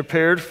that is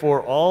prepared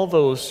for all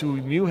those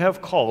whom you have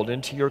called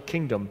into your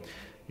kingdom,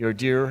 your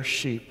dear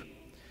sheep.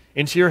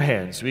 Into your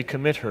hands we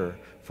commit her,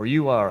 for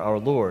you are our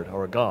Lord,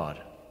 our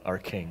God, our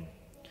King.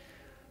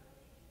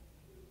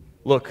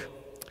 Look,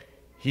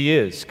 he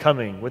is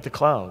coming with the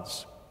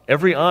clouds.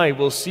 Every eye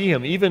will see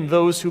him, even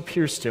those who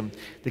pierced him.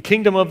 The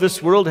kingdom of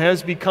this world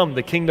has become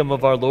the kingdom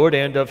of our Lord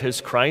and of his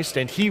Christ,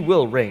 and he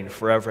will reign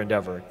forever and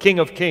ever, King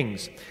of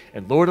kings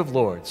and Lord of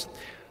lords.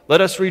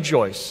 Let us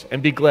rejoice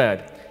and be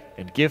glad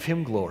and give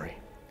him glory.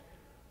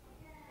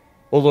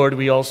 O Lord,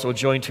 we also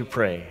join to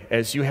pray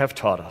as you have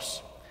taught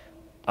us.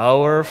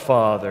 Our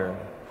Father,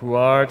 who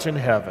art in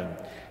heaven,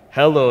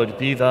 hallowed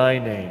be thy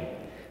name.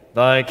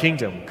 Thy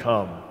kingdom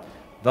come,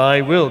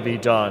 thy will be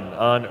done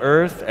on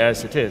earth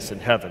as it is in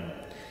heaven.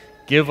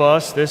 Give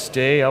us this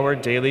day our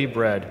daily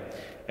bread,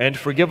 and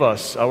forgive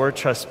us our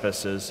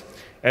trespasses,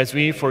 as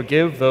we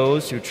forgive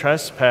those who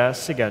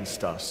trespass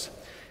against us.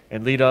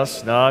 And lead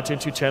us not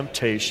into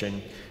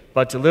temptation,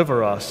 but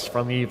deliver us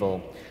from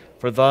evil.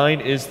 For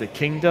thine is the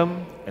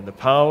kingdom, and the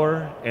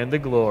power, and the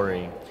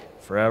glory,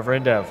 forever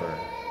and ever.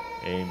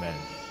 Amen.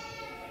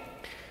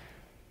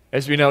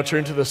 As we now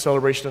turn to the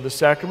celebration of the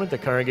sacrament, the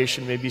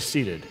congregation may be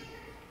seated.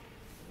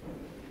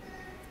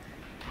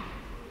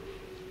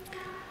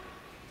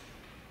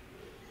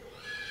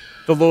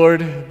 The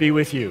Lord be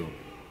with you.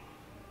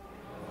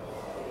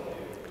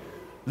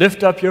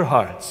 Lift up your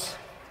hearts.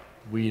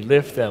 We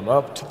lift them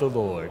up to the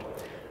Lord.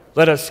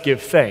 Let us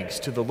give thanks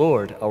to the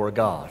Lord our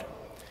God.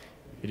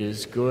 It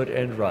is good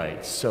and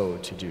right so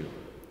to do.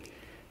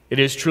 It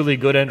is truly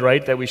good and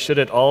right that we should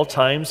at all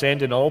times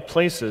and in all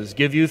places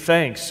give you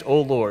thanks,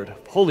 O Lord,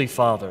 Holy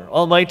Father,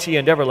 Almighty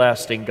and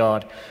everlasting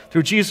God,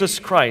 through Jesus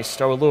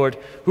Christ our Lord,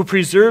 who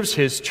preserves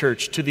his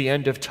church to the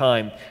end of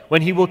time,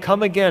 when he will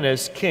come again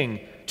as King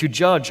to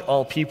judge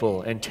all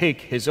people and take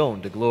his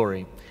own to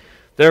glory.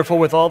 Therefore,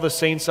 with all the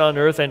saints on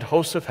earth and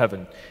hosts of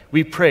heaven,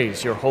 we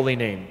praise your holy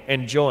name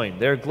and join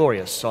their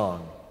glorious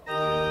song.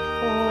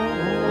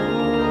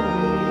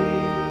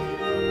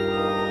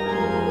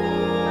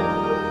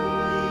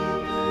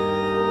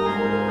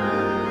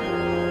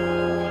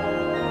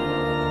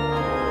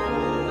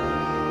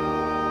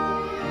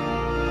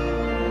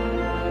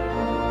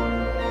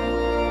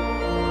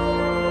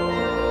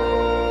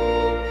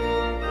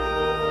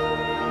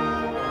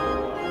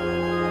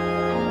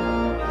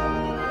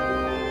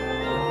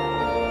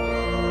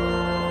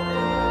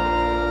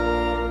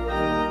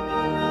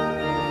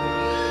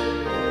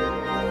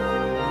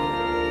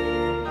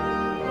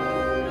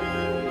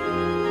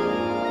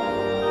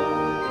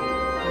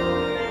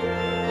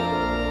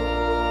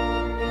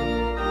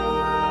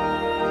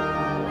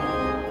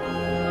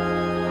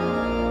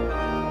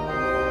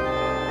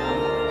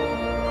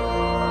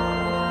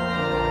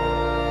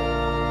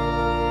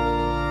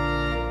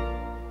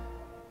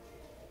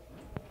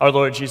 Our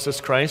Lord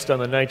Jesus Christ, on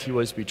the night he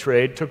was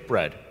betrayed, took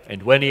bread,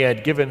 and when he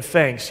had given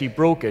thanks, he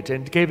broke it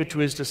and gave it to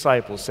his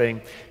disciples,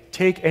 saying,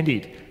 "Take and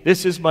eat.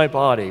 This is my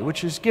body,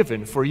 which is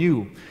given for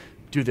you.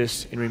 Do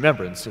this in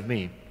remembrance of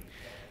me."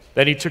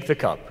 Then he took the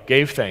cup,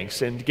 gave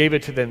thanks, and gave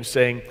it to them,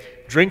 saying,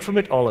 "Drink from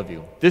it, all of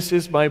you. This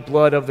is my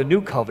blood of the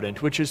new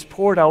covenant, which is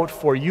poured out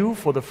for you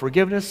for the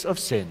forgiveness of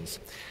sins.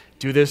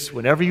 Do this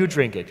whenever you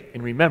drink it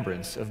in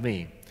remembrance of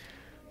me."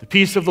 The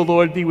peace of the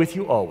Lord be with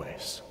you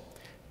always.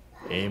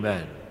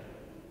 Amen.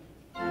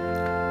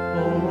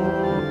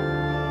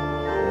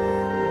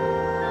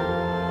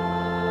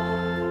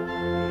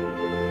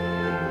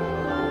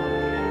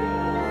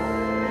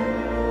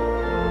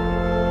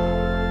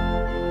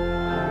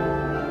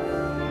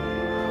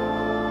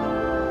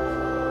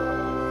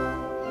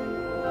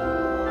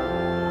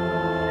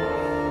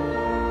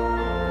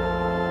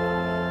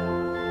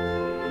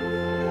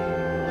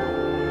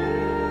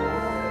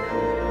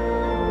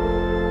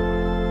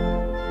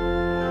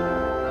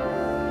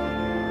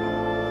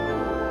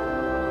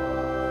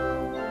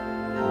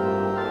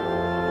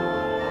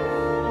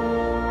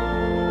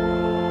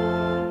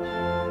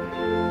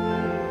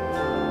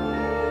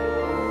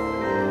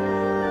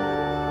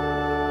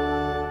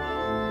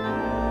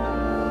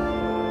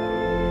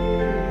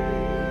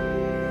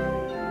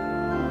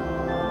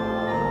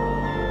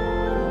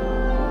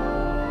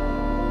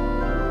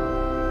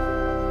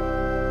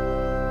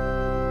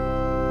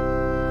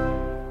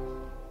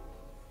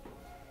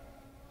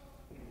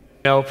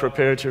 Now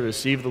prepare to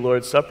receive the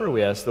Lord's Supper.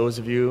 We ask those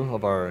of you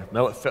of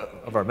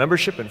our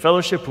membership and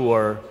fellowship who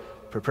are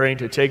preparing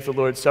to take the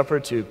Lord's Supper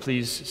to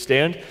please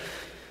stand.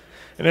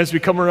 And as we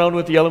come around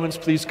with the elements,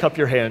 please cup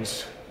your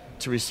hands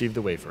to receive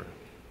the wafer.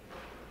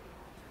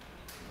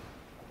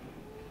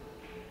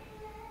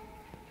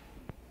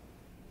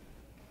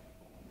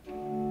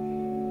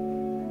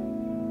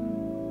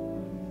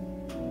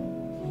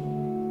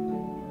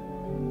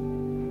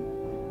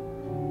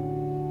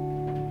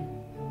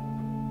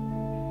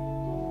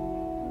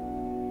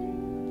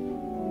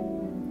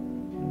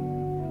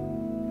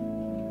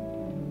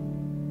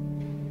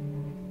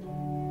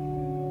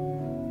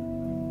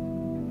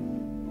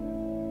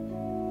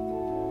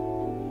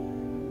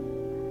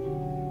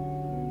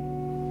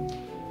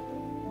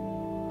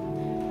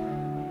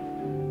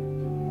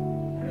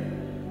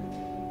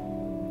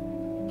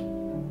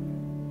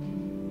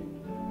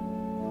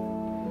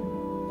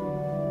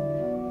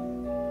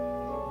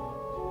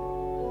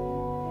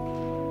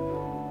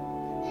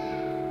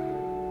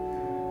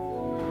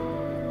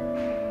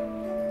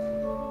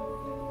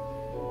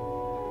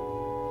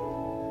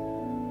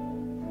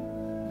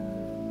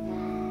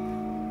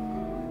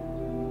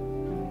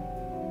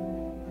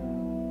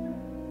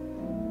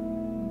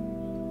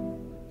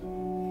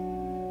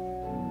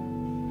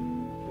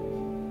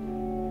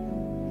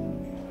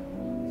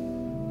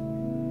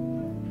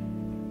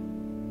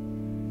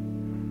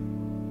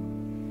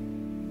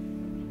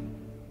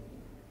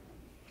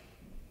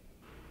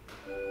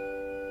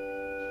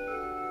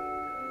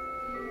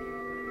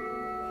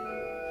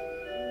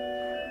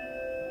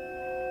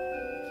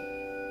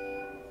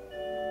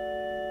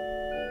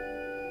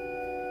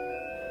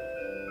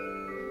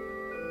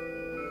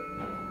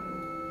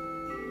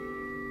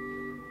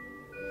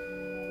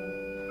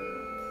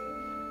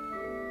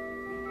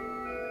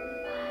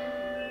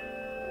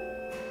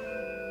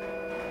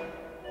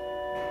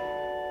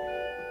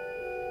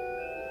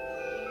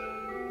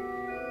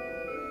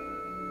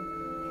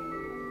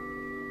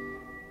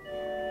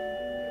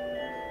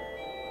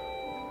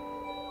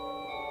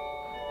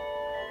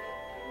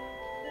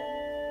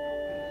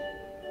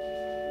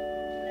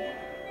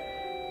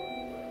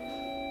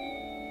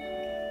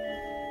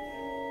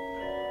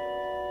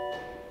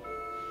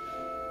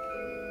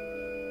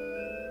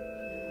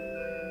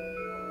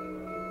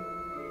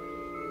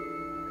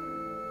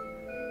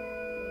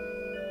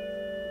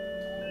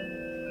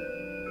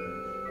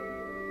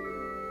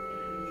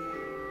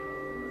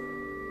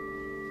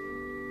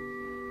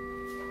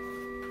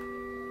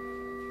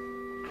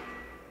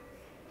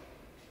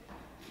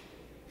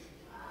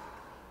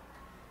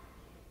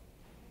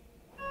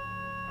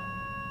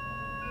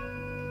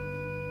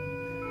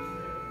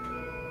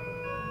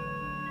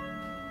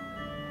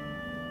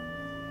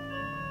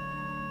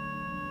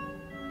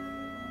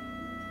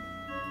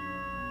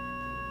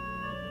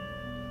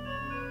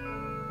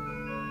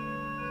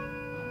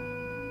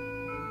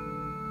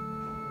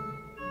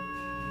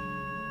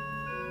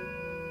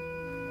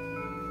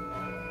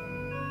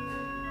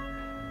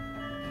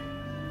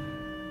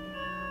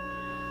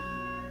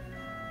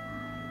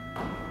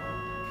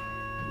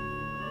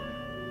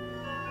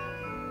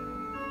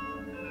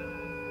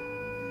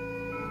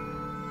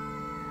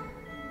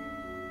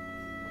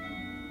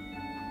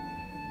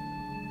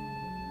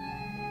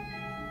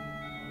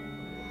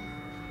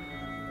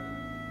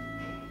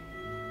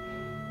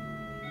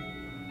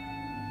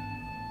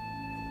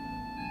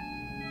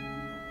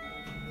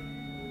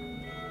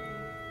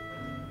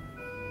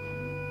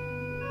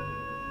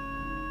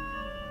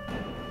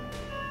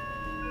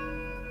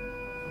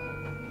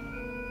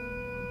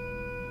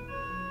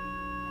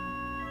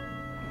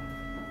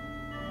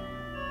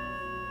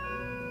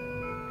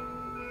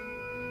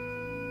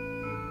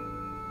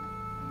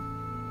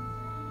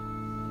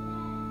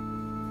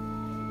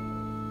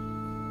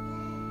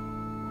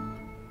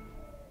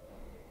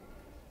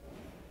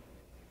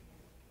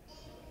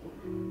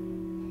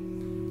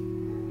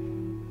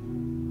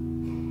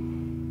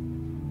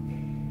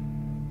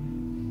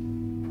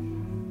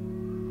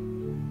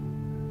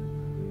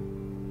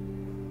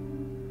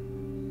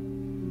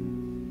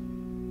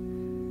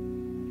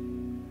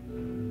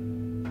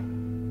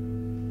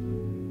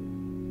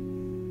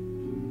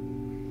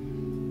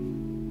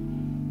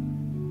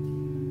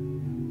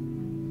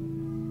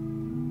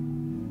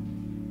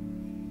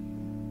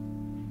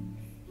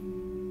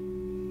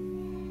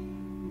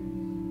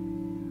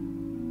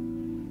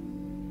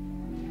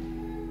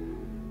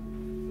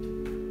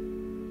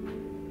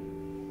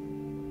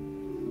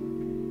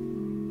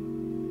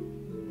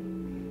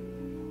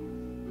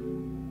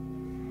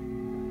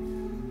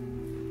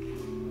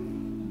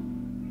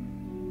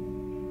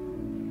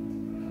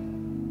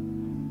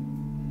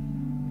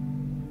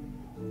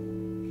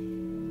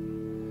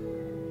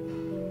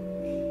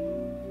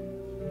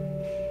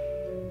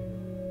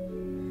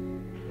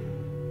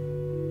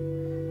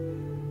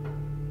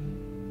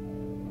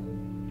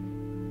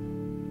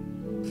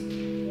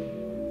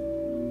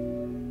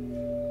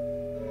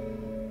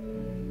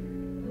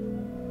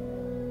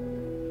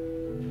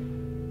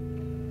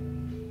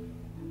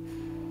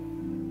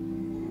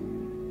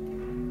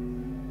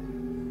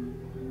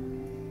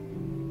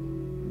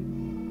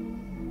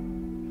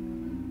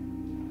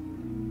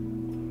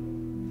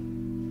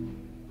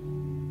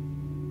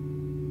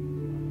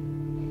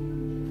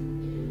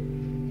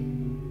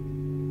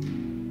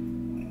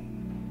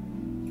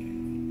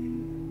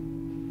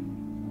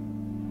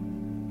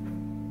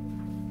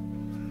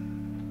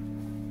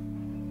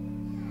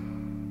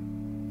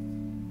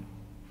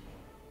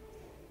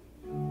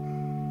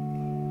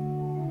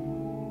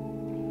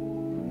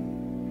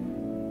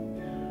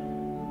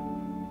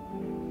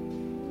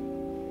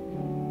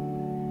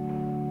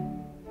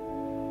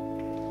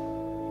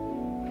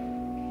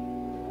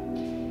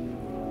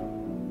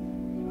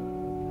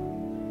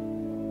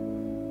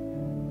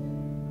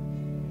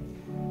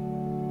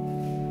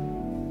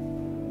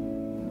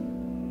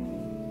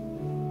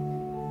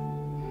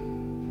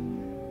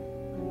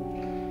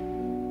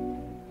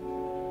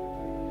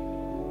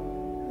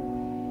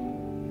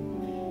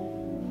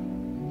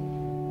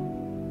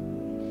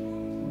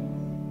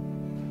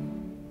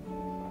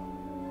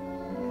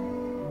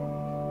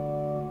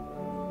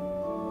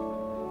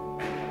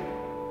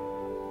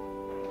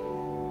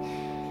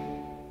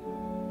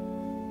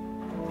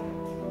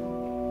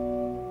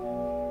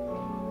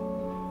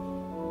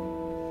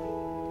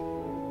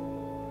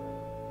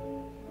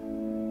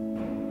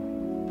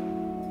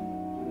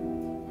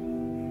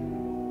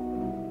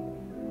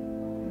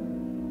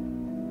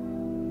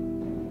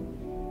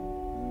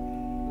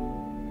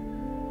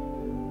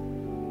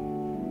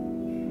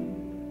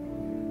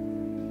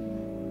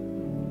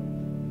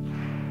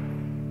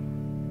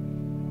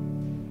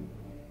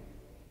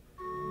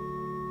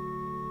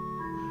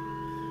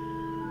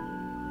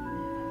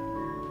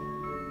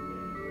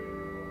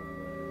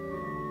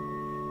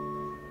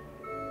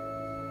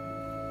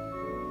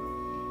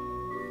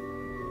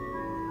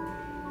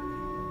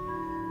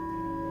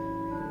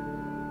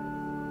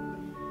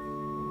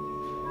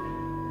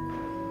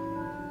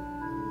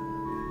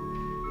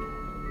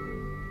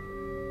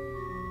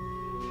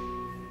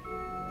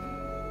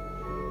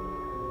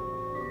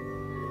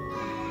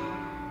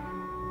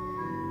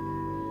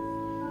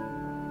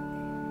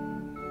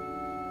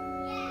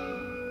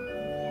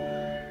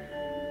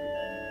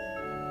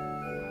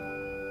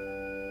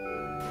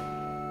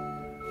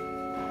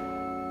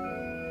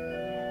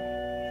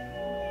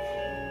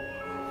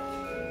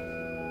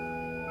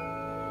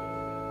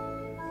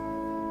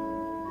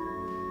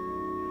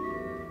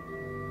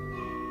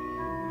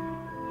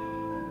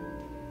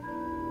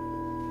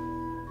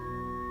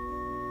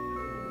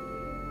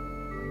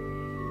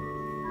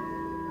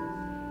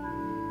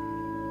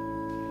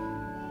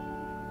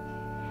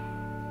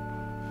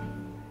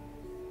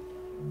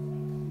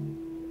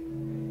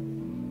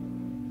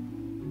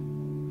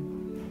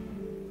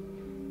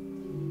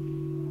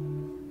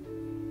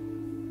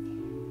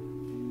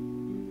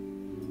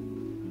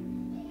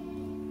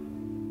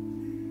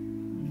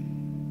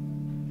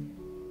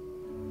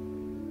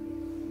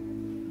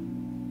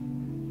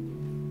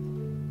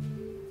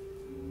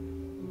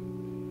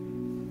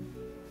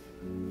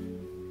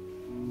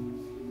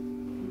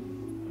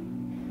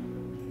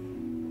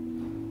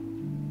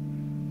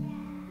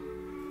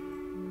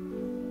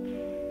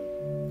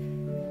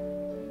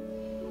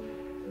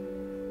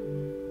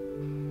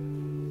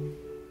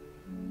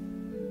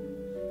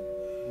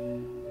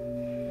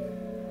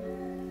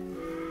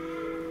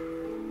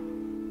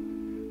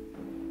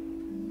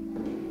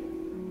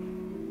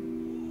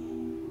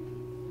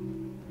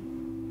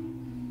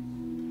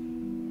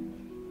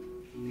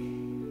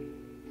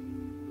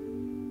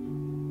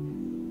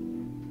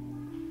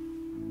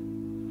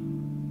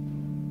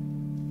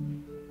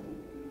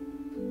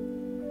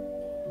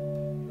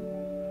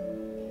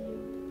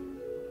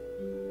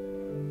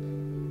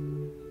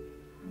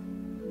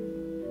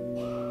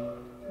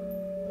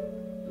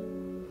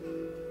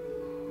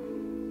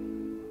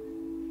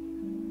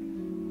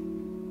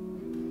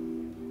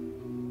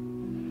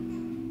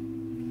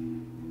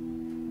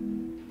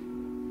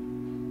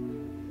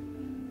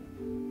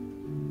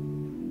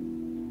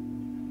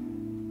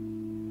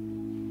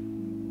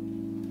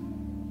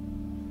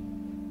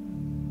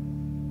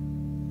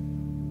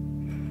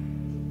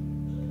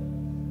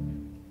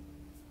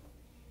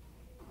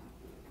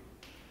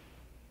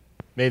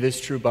 May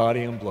this true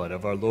body and blood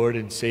of our Lord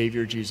and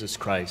Savior Jesus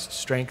Christ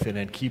strengthen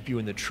and keep you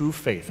in the true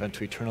faith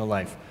unto eternal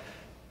life.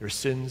 Your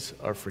sins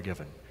are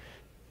forgiven.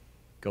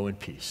 Go in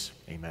peace.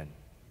 Amen.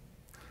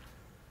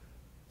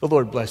 The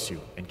Lord bless you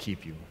and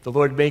keep you. The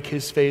Lord make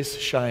his face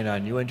shine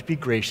on you and be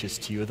gracious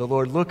to you. The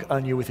Lord look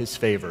on you with his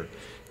favor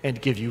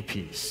and give you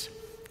peace.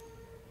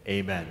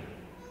 Amen.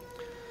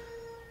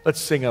 Let's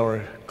sing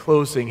our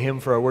closing hymn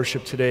for our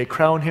worship today,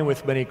 Crown Him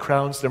with Many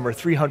Crowns, number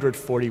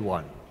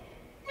 341.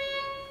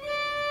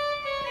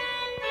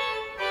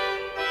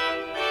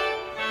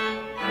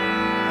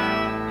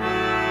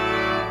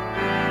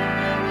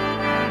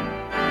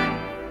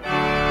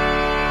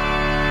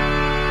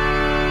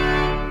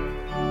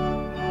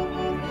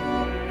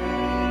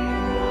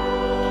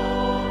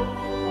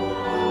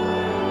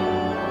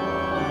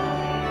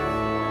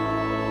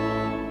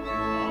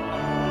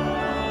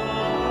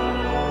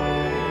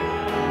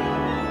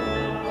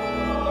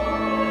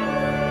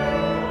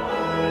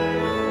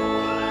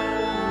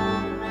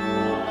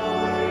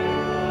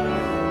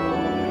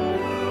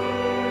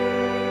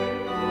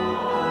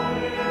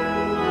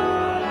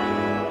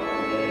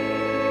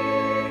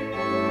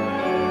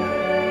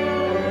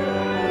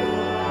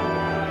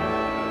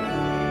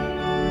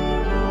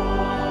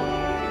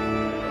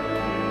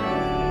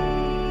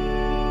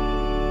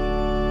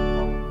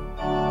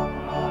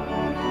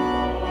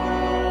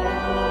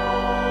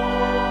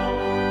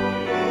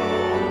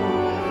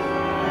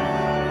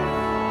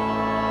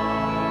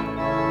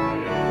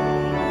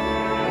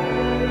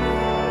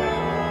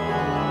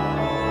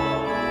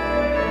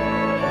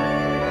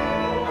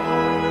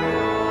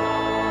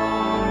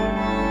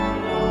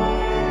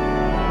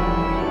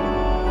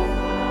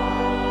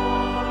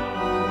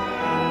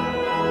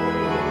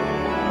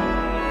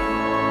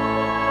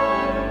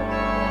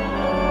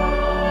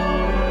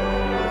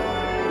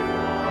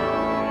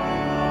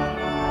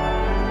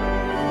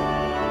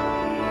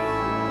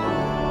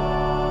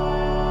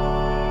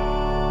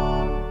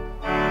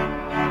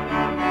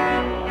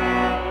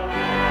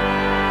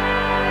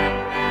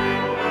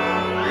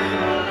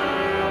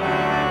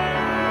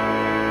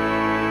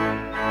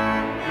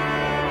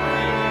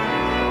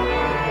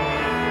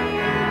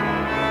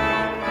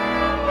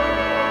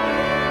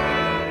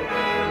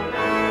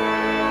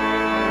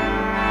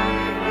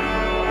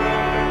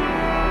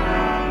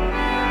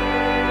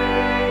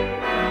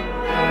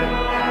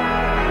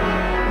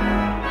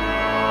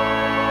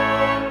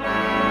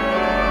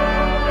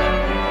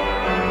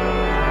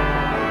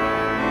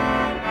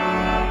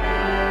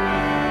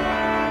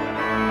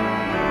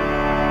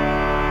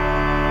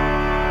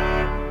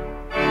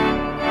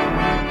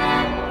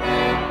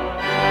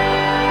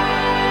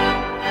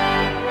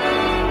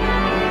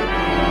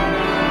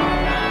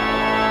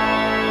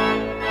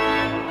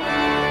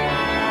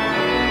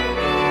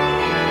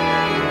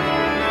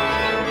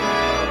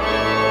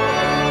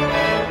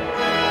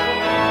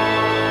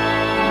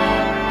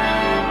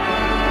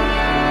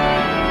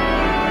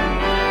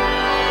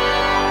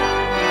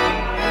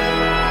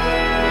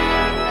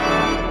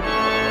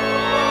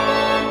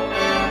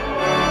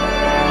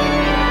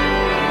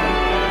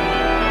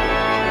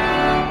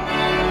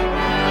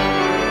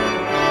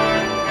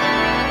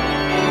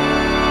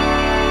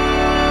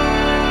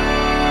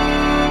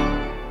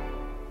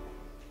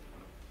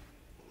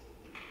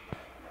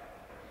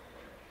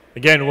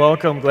 Again,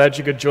 welcome. Glad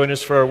you could join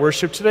us for our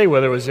worship today,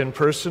 whether it was in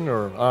person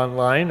or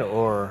online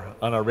or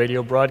on our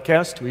radio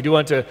broadcast. We do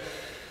want to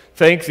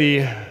thank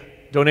the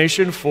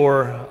donation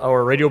for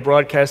our radio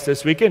broadcast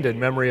this weekend in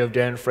memory of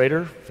Dan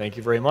Frater. Thank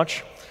you very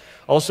much.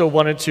 Also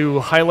wanted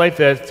to highlight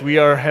that we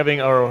are having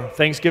our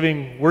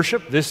Thanksgiving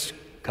worship this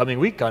coming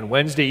week on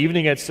Wednesday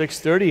evening at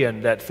 6:30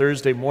 and that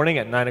Thursday morning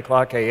at 9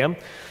 o'clock a.m.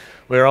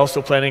 We are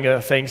also planning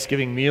a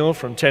Thanksgiving meal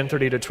from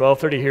 10:30 to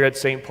 12:30 here at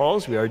St.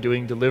 Paul's. We are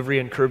doing delivery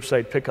and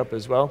curbside pickup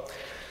as well.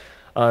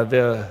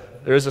 There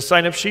is a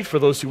sign-up sheet for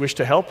those who wish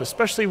to help,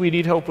 especially we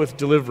need help with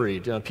delivery,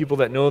 people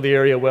that know the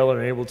area well and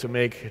are able to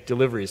make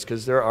deliveries,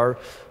 because there are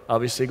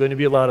obviously going to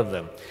be a lot of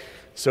them.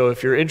 So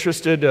if you're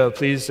interested,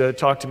 please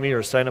talk to me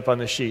or sign up on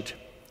the sheet.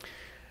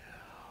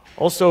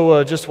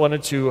 Also, just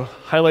wanted to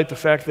highlight the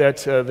fact that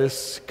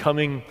this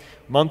coming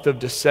month of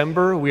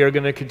December, we are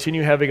going to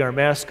continue having our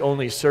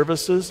mask-only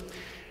services.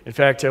 In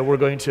fact, we're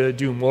going to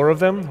do more of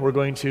them. We're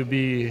going to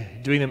be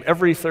doing them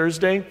every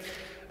Thursday,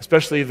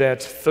 especially that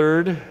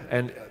 3rd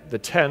and the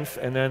 10th,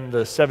 and then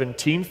the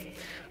 17th.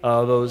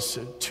 Those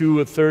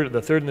two, the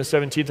 3rd and the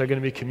 17th, are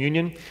going to be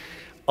communion.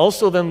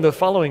 Also, then the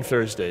following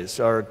Thursdays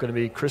are going to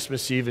be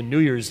Christmas Eve and New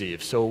Year's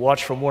Eve. So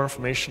watch for more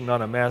information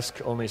on a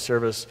mask-only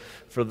service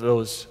for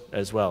those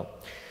as well.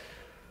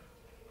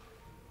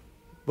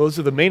 Those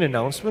are the main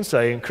announcements.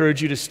 I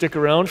encourage you to stick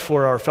around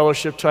for our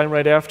fellowship time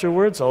right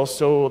afterwards.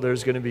 Also,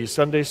 there's going to be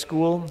Sunday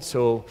school,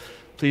 so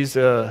please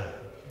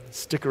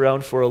stick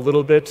around for a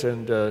little bit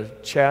and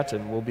chat,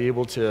 and we'll be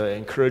able to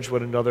encourage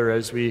one another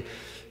as we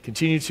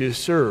continue to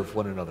serve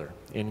one another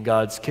in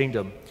God's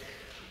kingdom.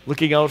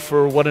 Looking out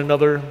for one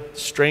another,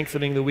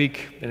 strengthening the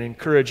weak, and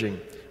encouraging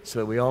so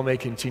that we all may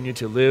continue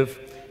to live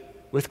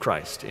with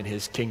Christ in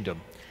his kingdom.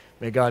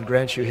 May God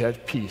grant you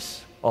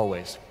peace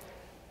always.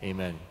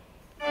 Amen.